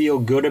that you feel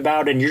good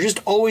about, and you're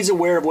just always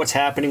aware of what's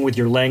happening with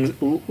your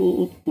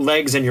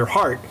legs and your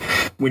heart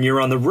when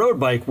you're on the road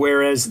bike,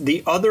 whereas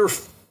the other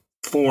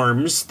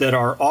forms that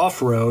are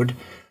off-road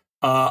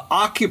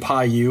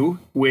occupy you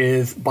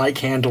with bike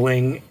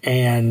handling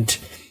and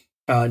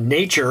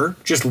nature,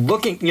 just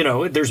looking, you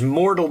know, there's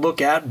more to look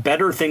at,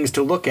 better things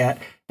to look at.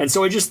 And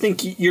so I just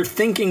think you're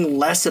thinking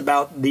less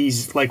about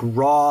these like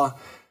raw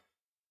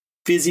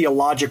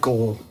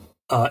physiological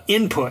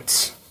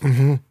inputs.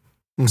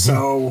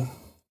 So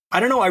I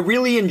don't know. I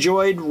really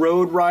enjoyed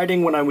road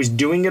riding when I was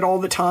doing it all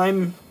the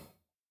time.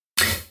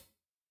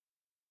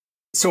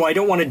 So I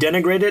don't want to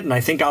denigrate it, and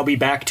I think I'll be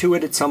back to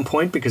it at some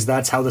point because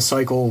that's how the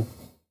cycle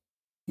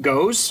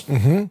goes.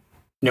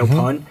 No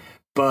pun.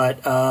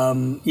 But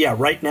yeah,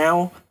 right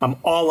now I'm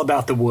all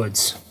about the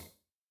woods.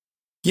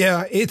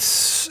 Yeah,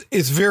 it's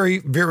very,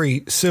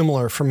 very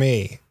similar for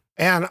me.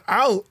 And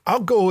I'll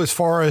go as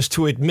far as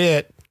to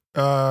admit,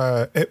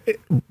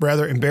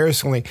 rather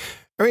embarrassingly,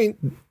 I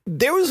mean,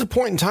 there was a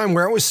point in time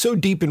where I was so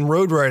deep in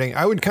road riding,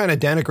 I would kind of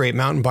denigrate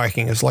mountain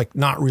biking as like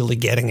not really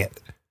getting it.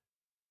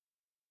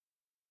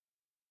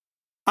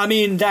 I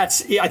mean, I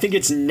think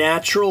it's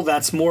natural.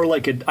 That's more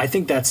like I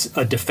think that's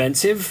a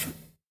defensive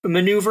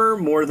maneuver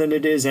more than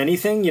it is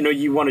anything. You know,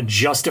 you want to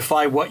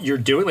justify what you're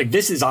doing. Like,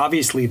 this is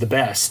obviously the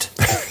best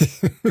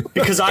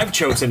because I've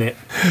chosen it.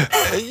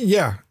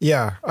 Yeah.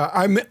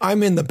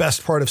 I'm in the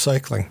best part of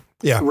cycling.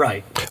 Yeah.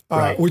 Right.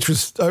 Which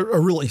was a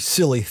really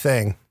silly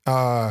thing.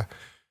 Road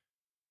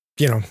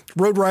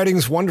riding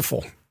is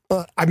wonderful.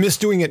 I miss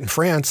doing it in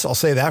France. I'll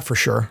say that for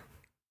sure.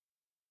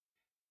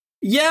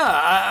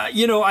 Yeah.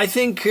 I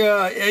think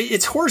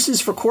it's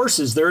horses for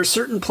courses. There are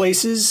certain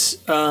places,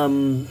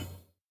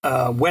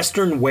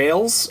 Western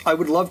Wales, I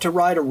would love to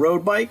ride a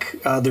road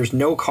bike. There's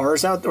no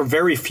cars out or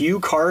very few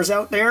cars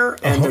out there.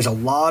 And there's a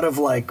lot of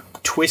like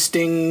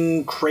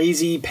twisting,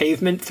 crazy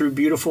pavement through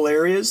beautiful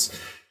areas.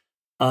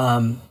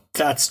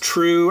 That's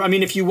true. I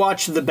mean, if you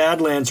watch the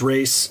Badlands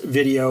race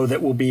video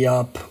that will be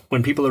up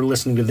when people are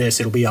listening to this,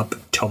 it'll be up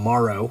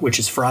tomorrow, which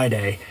is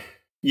Friday.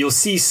 You'll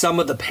see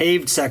some of the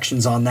paved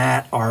sections on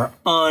that are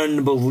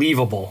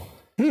unbelievable.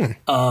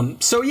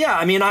 So, yeah,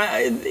 I mean,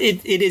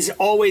 it is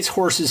always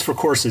horses for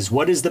courses.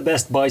 What is the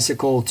best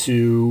bicycle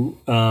to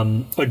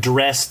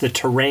address the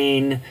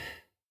terrain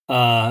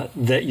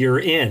that you're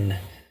in?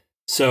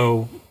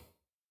 So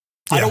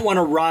I don't want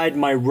to ride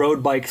my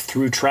road bike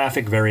through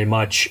traffic very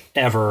much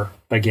ever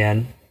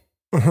again.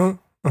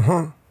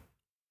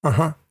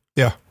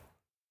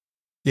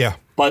 Yeah.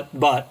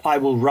 But I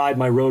will ride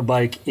my road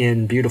bike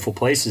in beautiful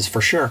places for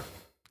sure.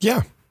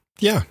 Yeah.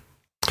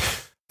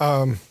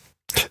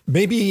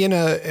 Maybe in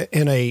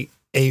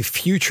a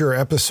future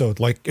episode,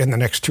 like in the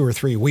next 2 or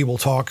 3, we will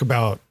talk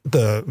about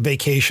the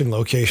vacation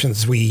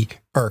locations we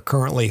are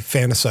currently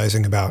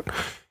fantasizing about.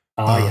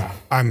 Yeah.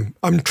 I'm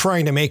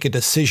trying to make a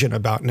decision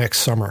about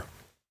next summer.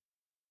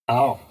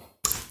 Oh.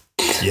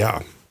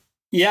 Yeah.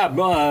 Yeah,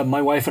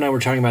 my wife and I were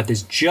talking about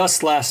this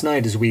just last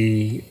night as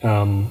we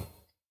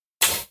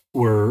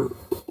were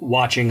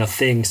watching a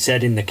thing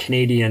set in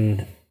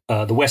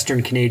the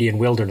Western Canadian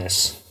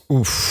wilderness.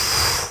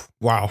 Oof.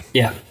 Wow.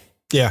 Yeah.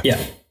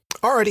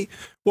 Alrighty.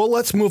 Well,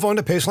 let's move on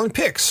to Paceline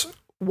Picks.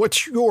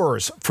 What's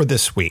yours for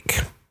this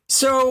week?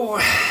 So,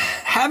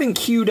 having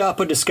queued up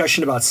a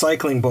discussion about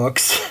cycling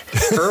books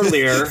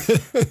earlier,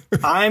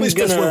 that's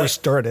where we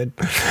started.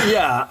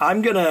 Yeah,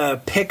 I'm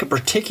gonna pick a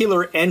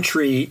particular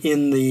entry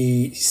in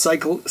the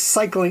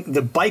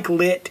the bike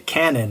lit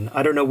canon.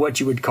 I don't know what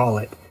you would call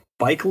it.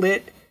 Bike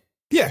lit?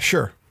 Yeah,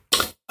 sure.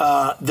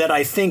 That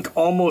I think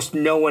almost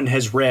no one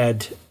has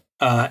read,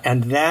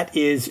 and that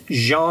is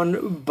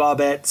Jean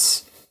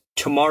Babette's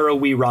Tomorrow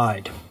We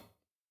Ride.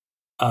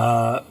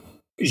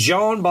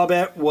 Jean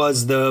Babette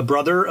was the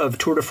brother of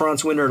Tour de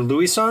France winner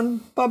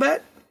Louison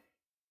Babette.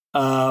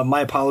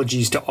 My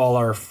apologies to all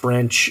our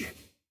French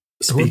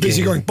speaking. We're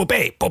busy going,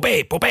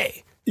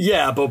 Bobet.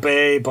 Yeah,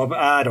 Bobet,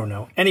 I don't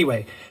know.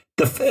 Anyway,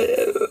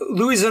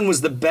 Louison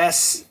was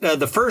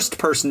the first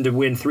person to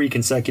win 3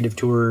 consecutive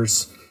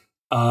tours.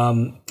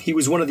 He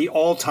was one of the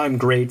all-time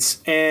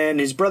greats, and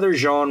his brother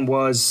Jean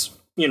was,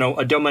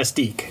 a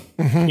domestique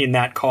in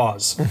that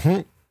cause.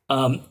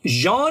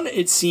 Jean,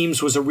 it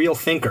seems, was a real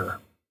thinker.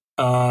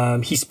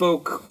 He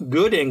spoke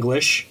good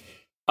English,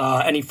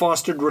 and he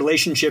fostered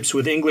relationships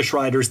with English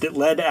riders that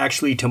led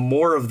actually to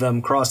more of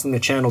them crossing the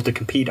channel to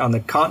compete on the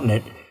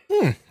continent.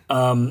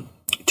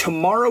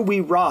 Tomorrow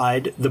We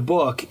Ride, the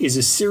book, is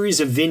a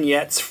series of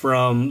vignettes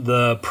from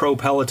the pro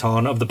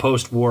peloton of the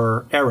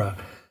post-war era.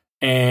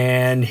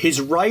 And his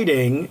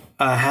writing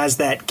has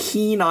that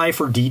keen eye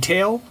for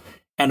detail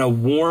and a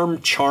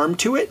warm charm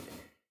to it.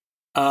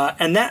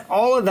 And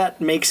all of that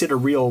makes it a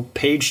real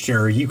page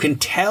turner. You can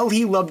tell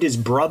he loved his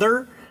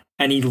brother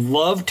and he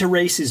loved to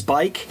race his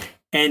bike.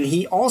 And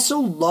he also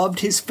loved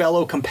his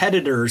fellow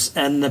competitors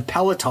and the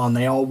peloton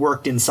they all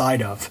worked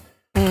inside of.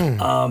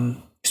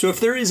 So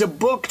if there is a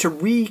book to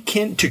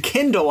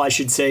kindle, I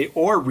should say,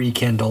 or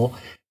rekindle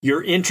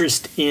your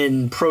interest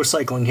in pro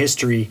cycling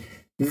history,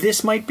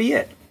 this might be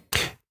it.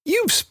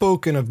 You've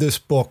spoken of this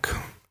book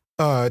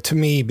to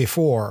me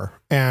before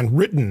and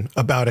written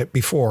about it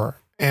before.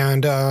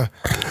 And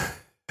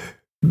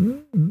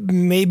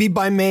maybe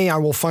by May, I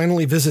will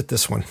finally visit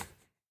this one.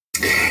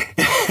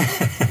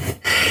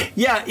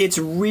 Yeah, it's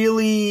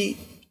really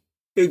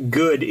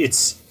good.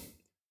 It's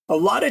a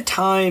lot of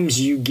times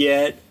you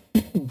get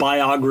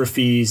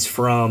biographies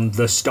from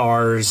the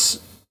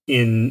stars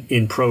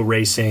in pro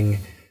racing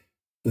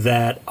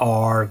that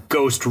are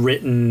ghost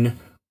written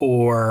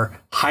or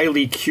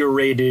highly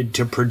curated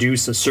to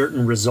produce a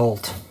certain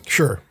result.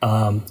 Sure.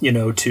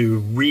 To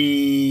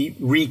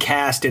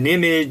recast an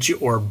image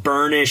or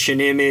burnish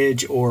an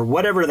image or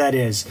whatever that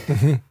is.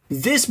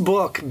 This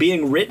book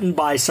being written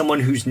by someone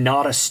who's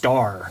not a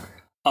star,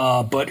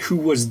 but who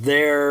was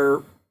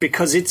there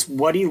because it's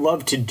what he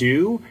loved to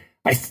do,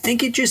 I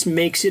think it just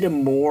makes it a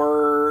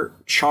more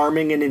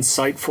charming and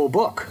insightful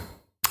book.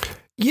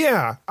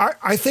 Yeah,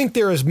 I think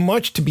there is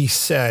much to be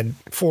said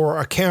for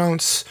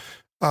accounts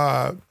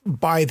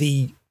by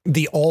the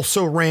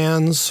also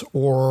rans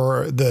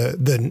or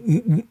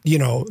the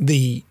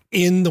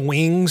in the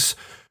wings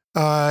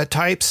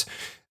types.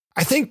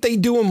 I think they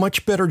do a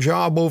much better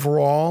job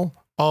overall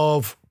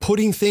of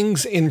putting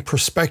things in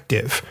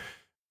perspective.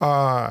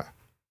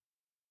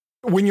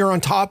 when you're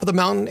on top of the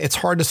mountain, it's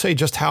hard to say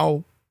just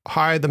how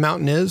high the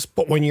mountain is.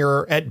 But when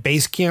you're at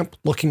base camp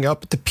looking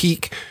up at the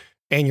peak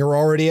and you're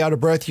already out of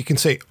breath, you can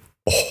say,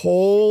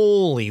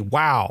 holy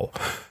wow.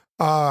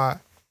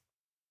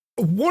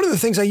 One of the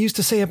things I used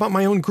to say about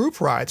my own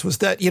group rides was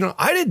that,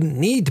 I didn't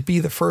need to be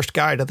the first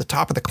guy to the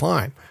top of the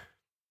climb.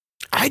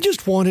 I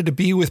just wanted to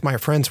be with my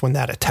friends when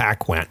that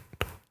attack went.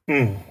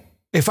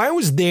 If I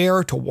was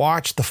there to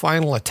watch the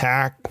final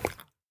attack,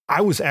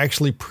 I was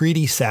actually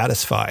pretty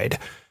satisfied.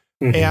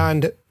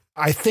 And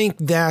I think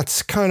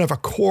that's kind of a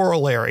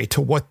corollary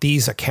to what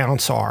these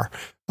accounts are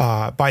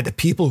by the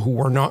people who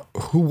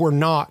were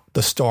not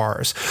the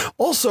stars.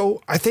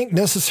 Also, I think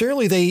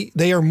necessarily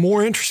they are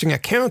more interesting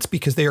accounts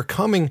because they are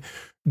coming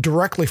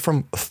directly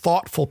from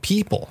thoughtful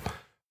people.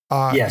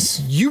 Yes.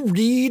 You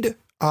read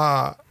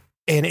an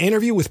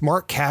interview with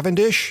Mark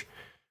Cavendish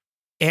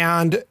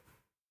and,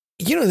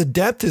 the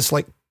depth is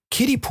like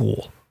kiddie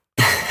pool.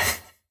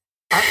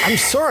 I'm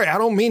sorry, I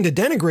don't mean to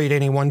denigrate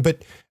anyone,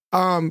 but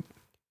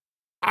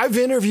I've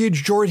interviewed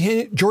George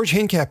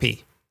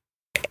Hincapie,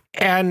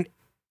 and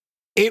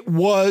it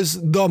was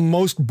the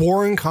most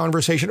boring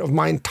conversation of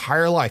my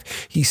entire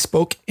life. He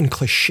spoke in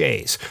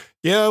cliches.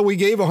 Yeah, we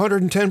gave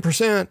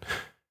 110%.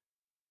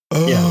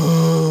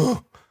 Yeah.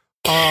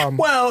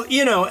 Well,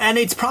 and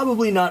it's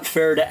probably not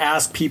fair to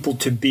ask people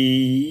to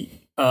be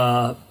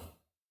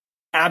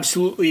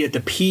absolutely at the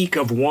peak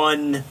of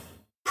one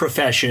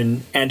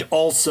profession and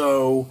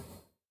also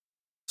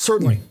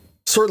certainly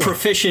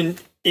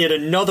proficient in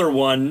another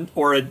one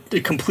or a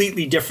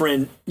completely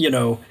different,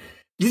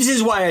 This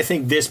is why I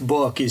think this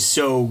book is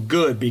so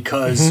good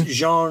because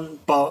Jean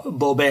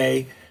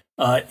Bobet,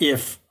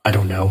 if I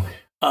don't know,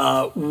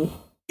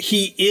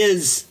 he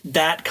is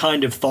that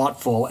kind of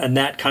thoughtful and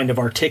that kind of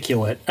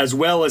articulate, as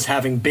well as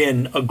having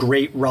been a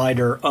great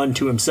rider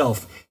unto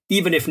himself,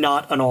 even if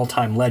not an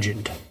all-time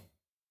legend.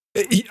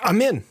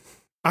 I'm in.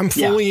 I'm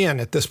fully in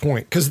at this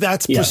point because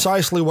that's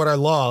precisely what I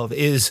love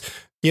is,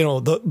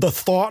 the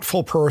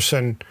thoughtful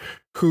person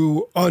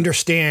who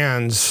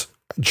understands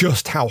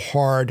just how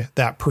hard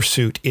that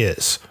pursuit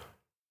is.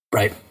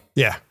 Right.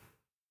 Yeah.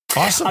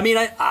 Awesome. I mean,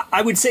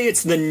 I would say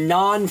it's the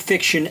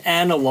nonfiction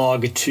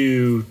analog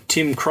to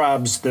Tim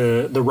Krabbe's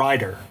The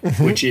Rider,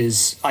 which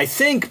is, I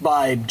think,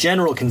 by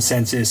general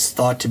consensus,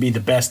 thought to be the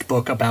best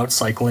book about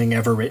cycling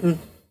ever written.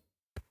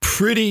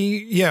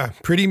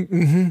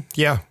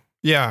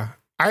 Yeah.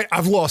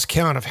 I've lost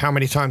count of how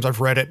many times I've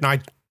read it, and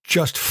I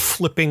just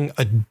flipping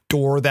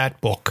adore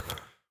that book.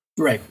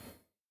 Right.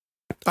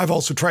 I've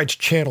also tried to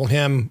channel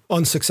him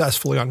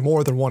unsuccessfully on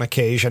more than one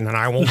occasion, and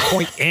I won't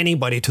point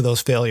anybody to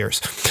those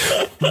failures.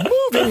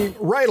 Moving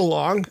right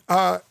along.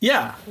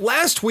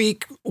 Last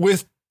week,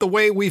 with the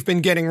way we've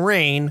been getting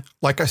rain,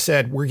 like I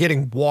said, we're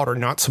getting water,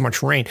 not so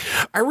much rain.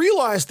 I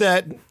realized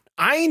that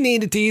I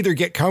needed to either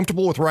get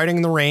comfortable with riding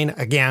in the rain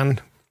again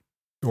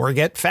or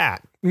get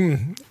fat.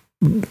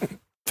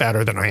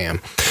 Fatter than I am.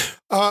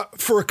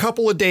 For a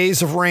couple of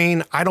days of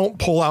rain, I don't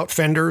pull out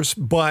fenders,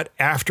 but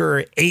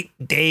after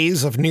 8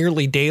 days of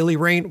nearly daily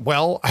rain,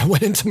 I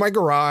went into my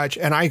garage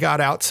and I got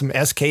out some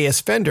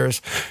SKS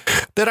fenders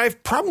that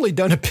I've probably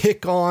done a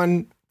pick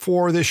on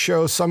for this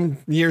show some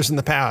years in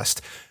the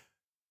past.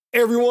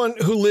 Everyone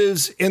who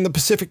lives in the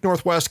Pacific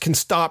Northwest can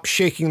stop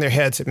shaking their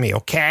heads at me,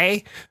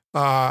 okay?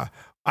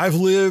 I've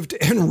lived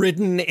and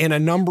ridden in a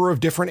number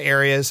of different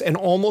areas, and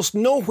almost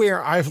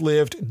nowhere I've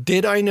lived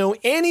did I know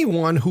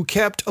anyone who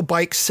kept a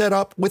bike set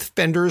up with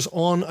fenders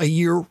on a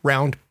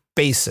year-round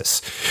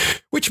basis,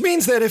 which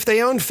means that if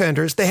they owned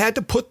fenders, they had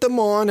to put them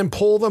on and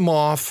pull them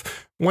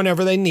off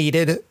whenever they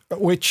needed,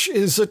 which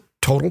is a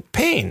total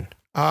pain.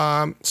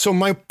 So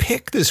my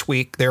pick this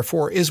week,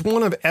 therefore, is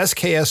one of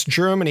SKS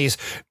Germany's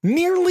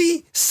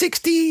nearly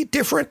 60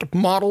 different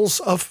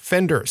models of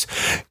fenders.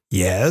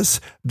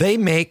 Yes, they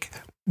make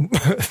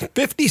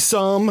 50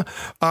 some,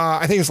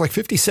 I think it's like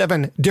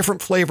 57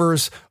 different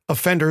flavors of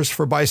fenders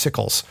for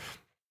bicycles.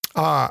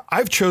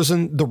 I've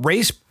chosen the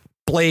Race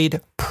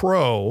Blade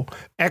Pro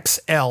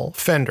XL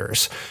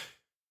fenders.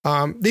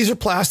 These are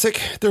plastic.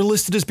 They're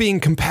listed as being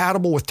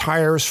compatible with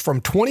tires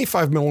from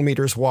 25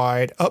 millimeters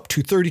wide up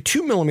to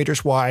 32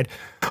 millimeters wide.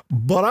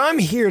 But I'm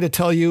here to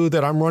tell you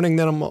that I'm running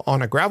them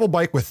on a gravel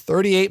bike with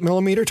 38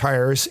 millimeter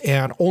tires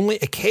and only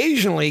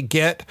occasionally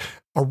get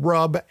a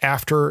rub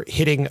after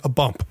hitting a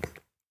bump.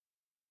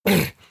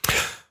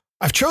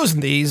 I've chosen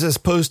these as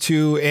opposed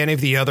to any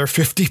of the other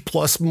 50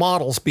 plus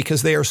models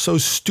because they are so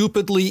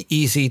stupidly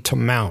easy to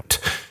mount.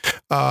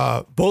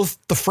 Both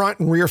the front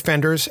and rear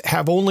fenders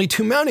have only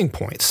 2 mounting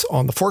points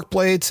on the fork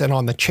blades and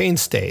on the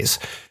chainstays.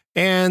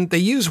 And they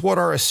use what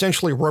are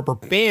essentially rubber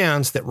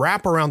bands that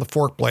wrap around the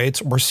fork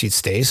blades or seat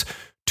stays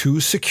to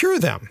secure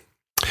them.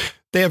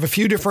 They have a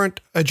few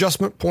different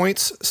adjustment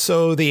points,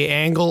 so the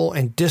angle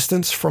and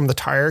distance from the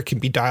tire can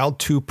be dialed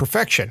to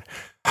perfection.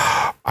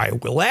 I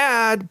will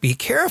add, be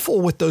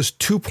careful with those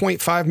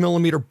 2.5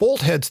 millimeter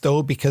bolt heads,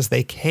 though, because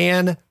they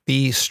can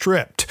be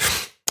stripped.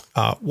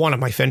 One of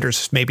my fenders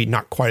is maybe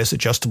not quite as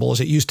adjustable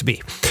as it used to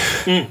be.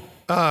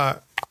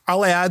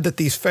 I'll add that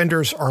these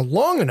fenders are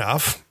long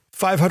enough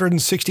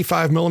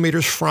 565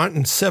 millimeters front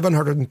and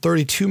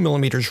 732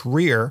 millimeters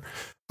rear,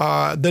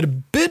 that a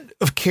bit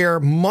of care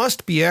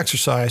must be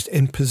exercised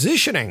in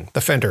positioning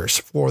the fenders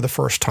for the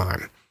first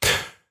time.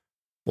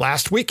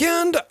 Last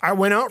weekend, I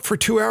went out for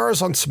 2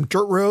 hours on some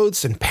dirt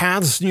roads and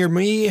paths near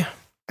me.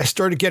 I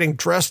started getting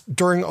dressed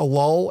during a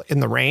lull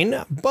in the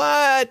rain,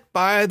 but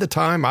by the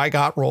time I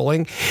got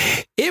rolling,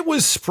 it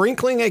was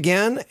sprinkling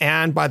again,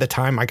 and by the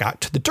time I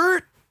got to the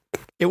dirt,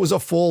 it was a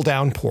full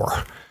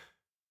downpour.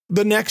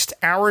 The next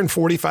hour and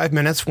 45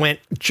 minutes went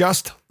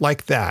just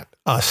like that,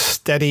 a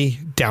steady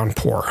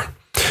downpour.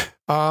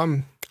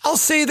 I'll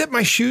say that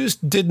my shoes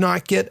did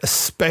not get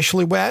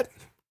especially wet.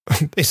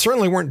 They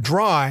certainly weren't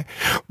dry,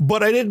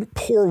 but I didn't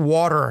pour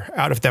water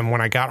out of them when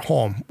I got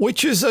home,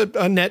 which is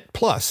a net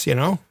plus, you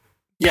know?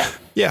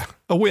 Yeah,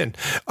 a win.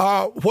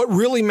 What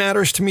really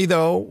matters to me,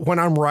 though, when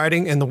I'm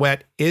riding in the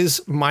wet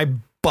is my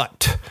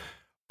butt.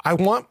 I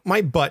want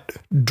my butt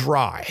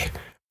dry.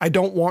 I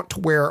don't want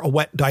to wear a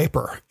wet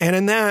diaper. And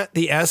in that,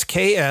 the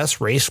SKS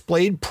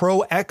Raceblade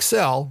Pro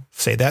XL,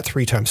 say that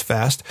 3 times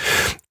fast,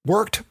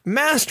 worked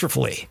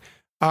masterfully.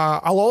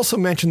 I'll also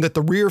mention that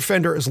the rear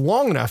fender is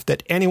long enough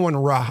that anyone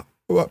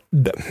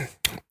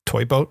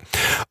toy boat,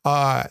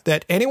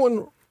 that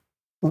anyone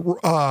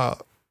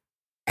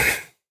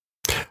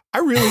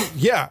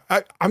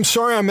I'm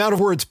sorry, I'm out of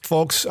words,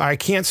 folks. I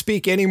can't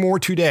speak anymore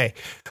today.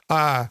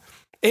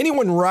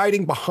 Anyone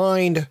riding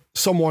behind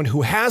someone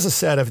who has a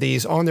set of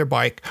these on their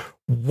bike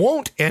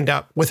won't end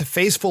up with a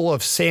face full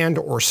of sand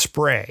or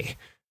spray.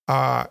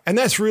 And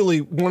that's really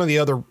one of the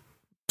other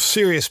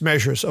serious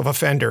measures of a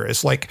fender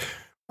is like,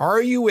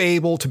 are you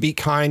able to be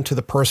kind to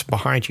the person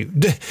behind you?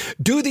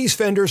 Do these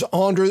fenders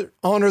honor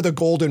the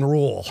golden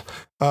rule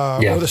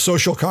or the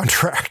social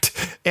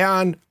contract?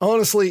 And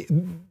honestly,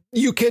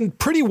 you can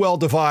pretty well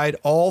divide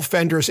all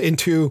fenders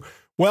into,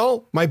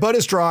 well, my butt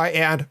is dry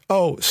and,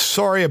 oh,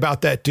 sorry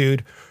about that,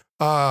 dude.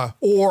 Oh,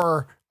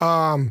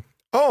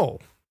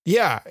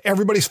 yeah,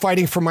 everybody's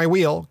fighting for my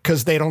wheel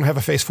because they don't have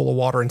a face full of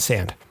water and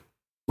sand.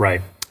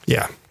 Right.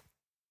 Yeah.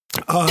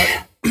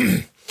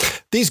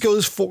 These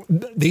go for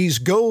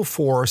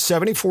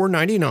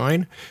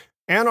 $74.99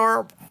 and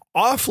are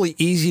awfully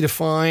easy to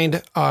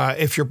find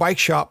if your bike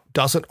shop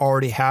doesn't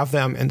already have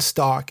them in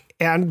stock.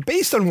 And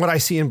based on what I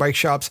see in bike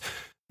shops,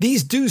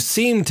 these do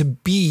seem to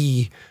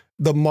be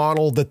the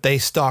model that they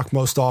stock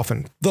most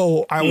often.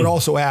 Though I would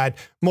also add,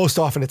 most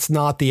often it's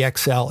not the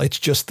XL, it's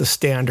just the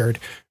standard,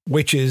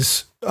 which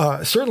is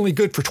certainly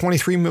good for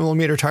 23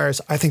 millimeter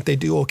tires. I think they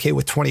do okay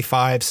with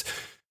 25s,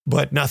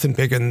 but nothing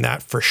bigger than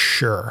that for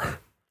sure.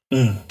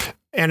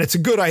 And it's a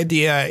good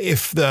idea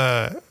if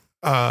the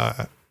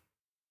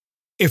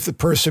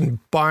person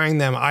buying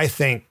them, I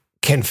think,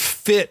 can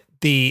fit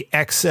the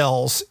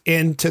XLs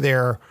into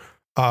their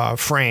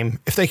frame.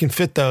 If they can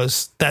fit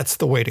those, that's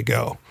the way to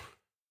go.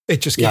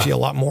 It just gives you a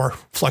lot more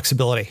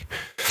flexibility.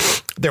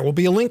 There will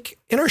be a link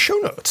in our show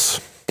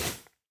notes.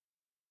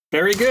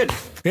 Very good.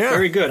 Yeah.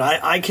 Very good.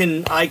 I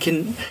can,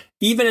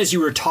 even as you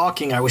were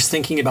talking, I was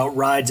thinking about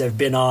rides I've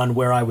been on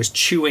where I was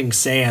chewing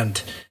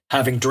sand,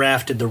 having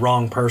drafted the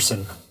wrong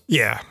person.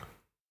 Yeah.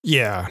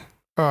 Yeah.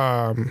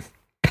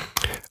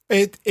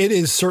 It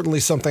is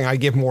certainly something I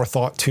give more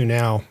thought to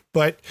now,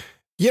 but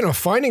you know,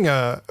 finding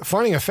a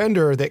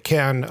fender that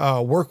can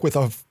work with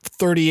a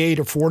 38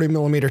 or 40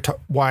 millimeter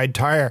wide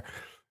tire,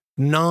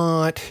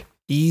 not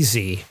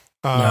easy.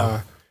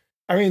 No.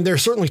 I mean,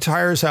 there's certainly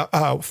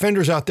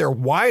fenders out there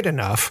wide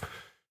enough,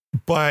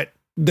 but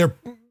they're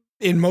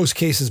in most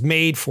cases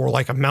made for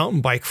like a mountain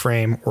bike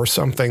frame or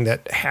something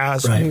that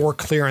has more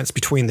clearance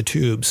between the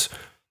tubes.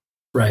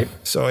 Right.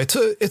 So it's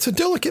a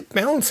delicate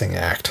balancing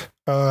act.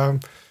 And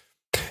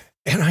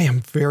I am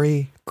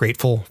very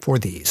grateful for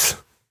these.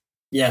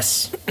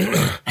 Yes.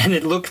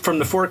 And from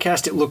the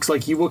forecast, it looks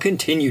like you will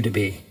continue to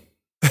be.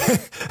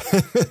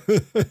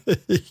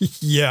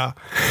 Yeah.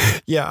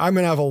 I'm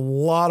going to have a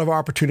lot of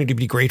opportunity to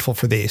be grateful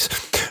for these.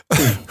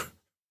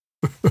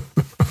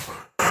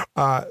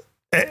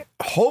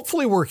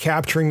 Hopefully we're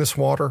capturing this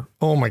water.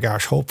 Oh my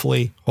gosh.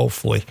 Hopefully.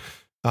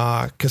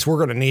 Because we're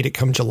going to need it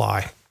come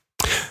July.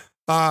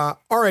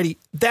 Alrighty.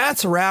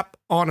 That's a wrap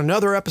on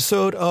another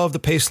episode of the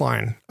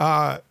Paceline.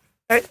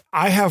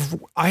 I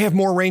have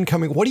more rain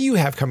coming. What do you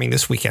have coming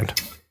this weekend?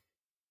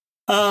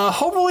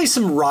 Hopefully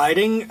some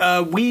riding.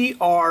 We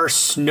are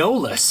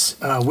snowless.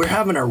 We're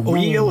having a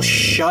real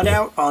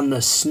shutout on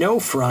the snow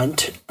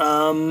front,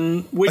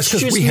 which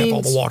just means we have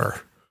all the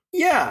water.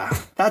 Yeah,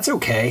 that's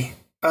okay.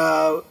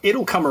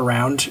 It'll come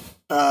around.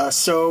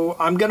 So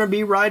I'm going to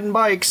be riding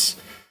bikes.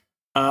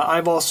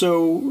 I've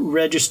also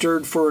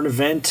registered for an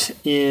event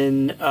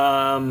in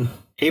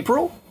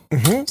April.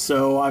 Mm-hmm.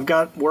 So I've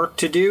got work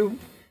to do.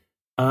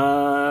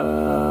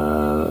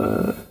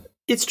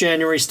 It's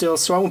January still,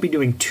 so I won't be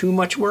doing too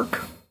much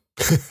work.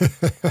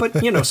 But,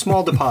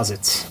 small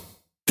deposits.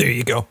 There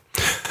you go.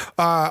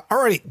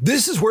 Alrighty.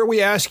 This is where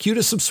we ask you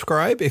to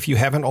subscribe if you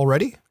haven't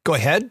already. Go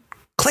ahead,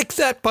 click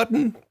that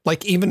button,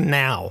 like even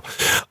now.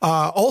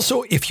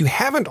 Also, if you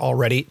haven't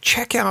already,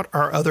 check out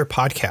our other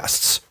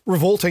podcasts.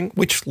 Revolting,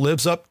 which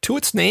lives up to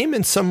its name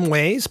in some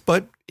ways,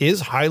 but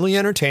is highly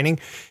entertaining.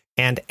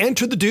 And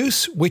Enter the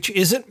Deuce, which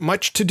isn't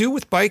much to do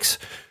with bikes,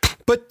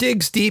 but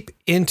digs deep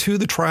into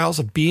the trials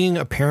of being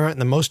a parent in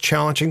the most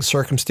challenging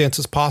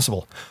circumstances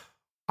possible.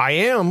 I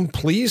am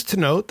pleased to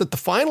note that the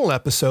final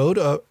episode,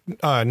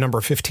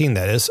 number 15,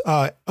 that is,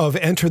 of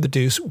Enter the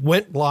Deuce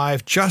went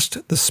live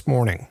just this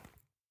morning.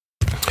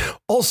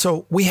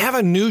 Also, we have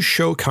a new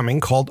show coming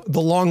called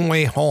The Long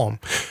Way Home.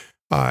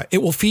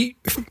 It will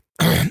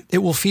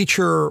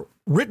feature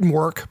written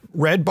work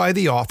read by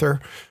the author,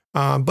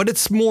 but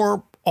it's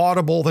more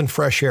audible than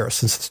fresh air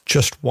since it's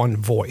just one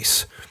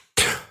voice.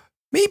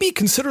 Maybe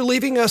consider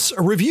leaving us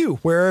a review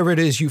wherever it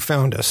is you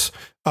found us.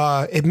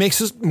 It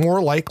makes us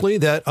more likely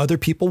that other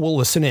people will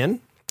listen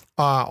in.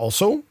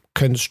 Also,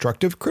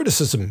 constructive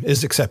criticism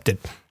is accepted.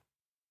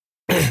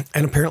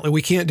 And apparently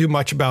we can't do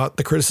much about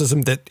the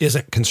criticism that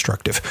isn't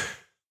constructive.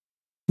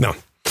 No.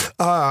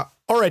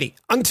 Alrighty.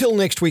 Until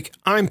next week,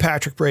 I'm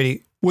Patrick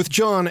Brady with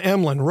John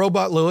Emlyn,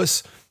 Robot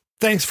Lewis.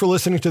 Thanks for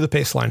listening to The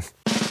Paceline.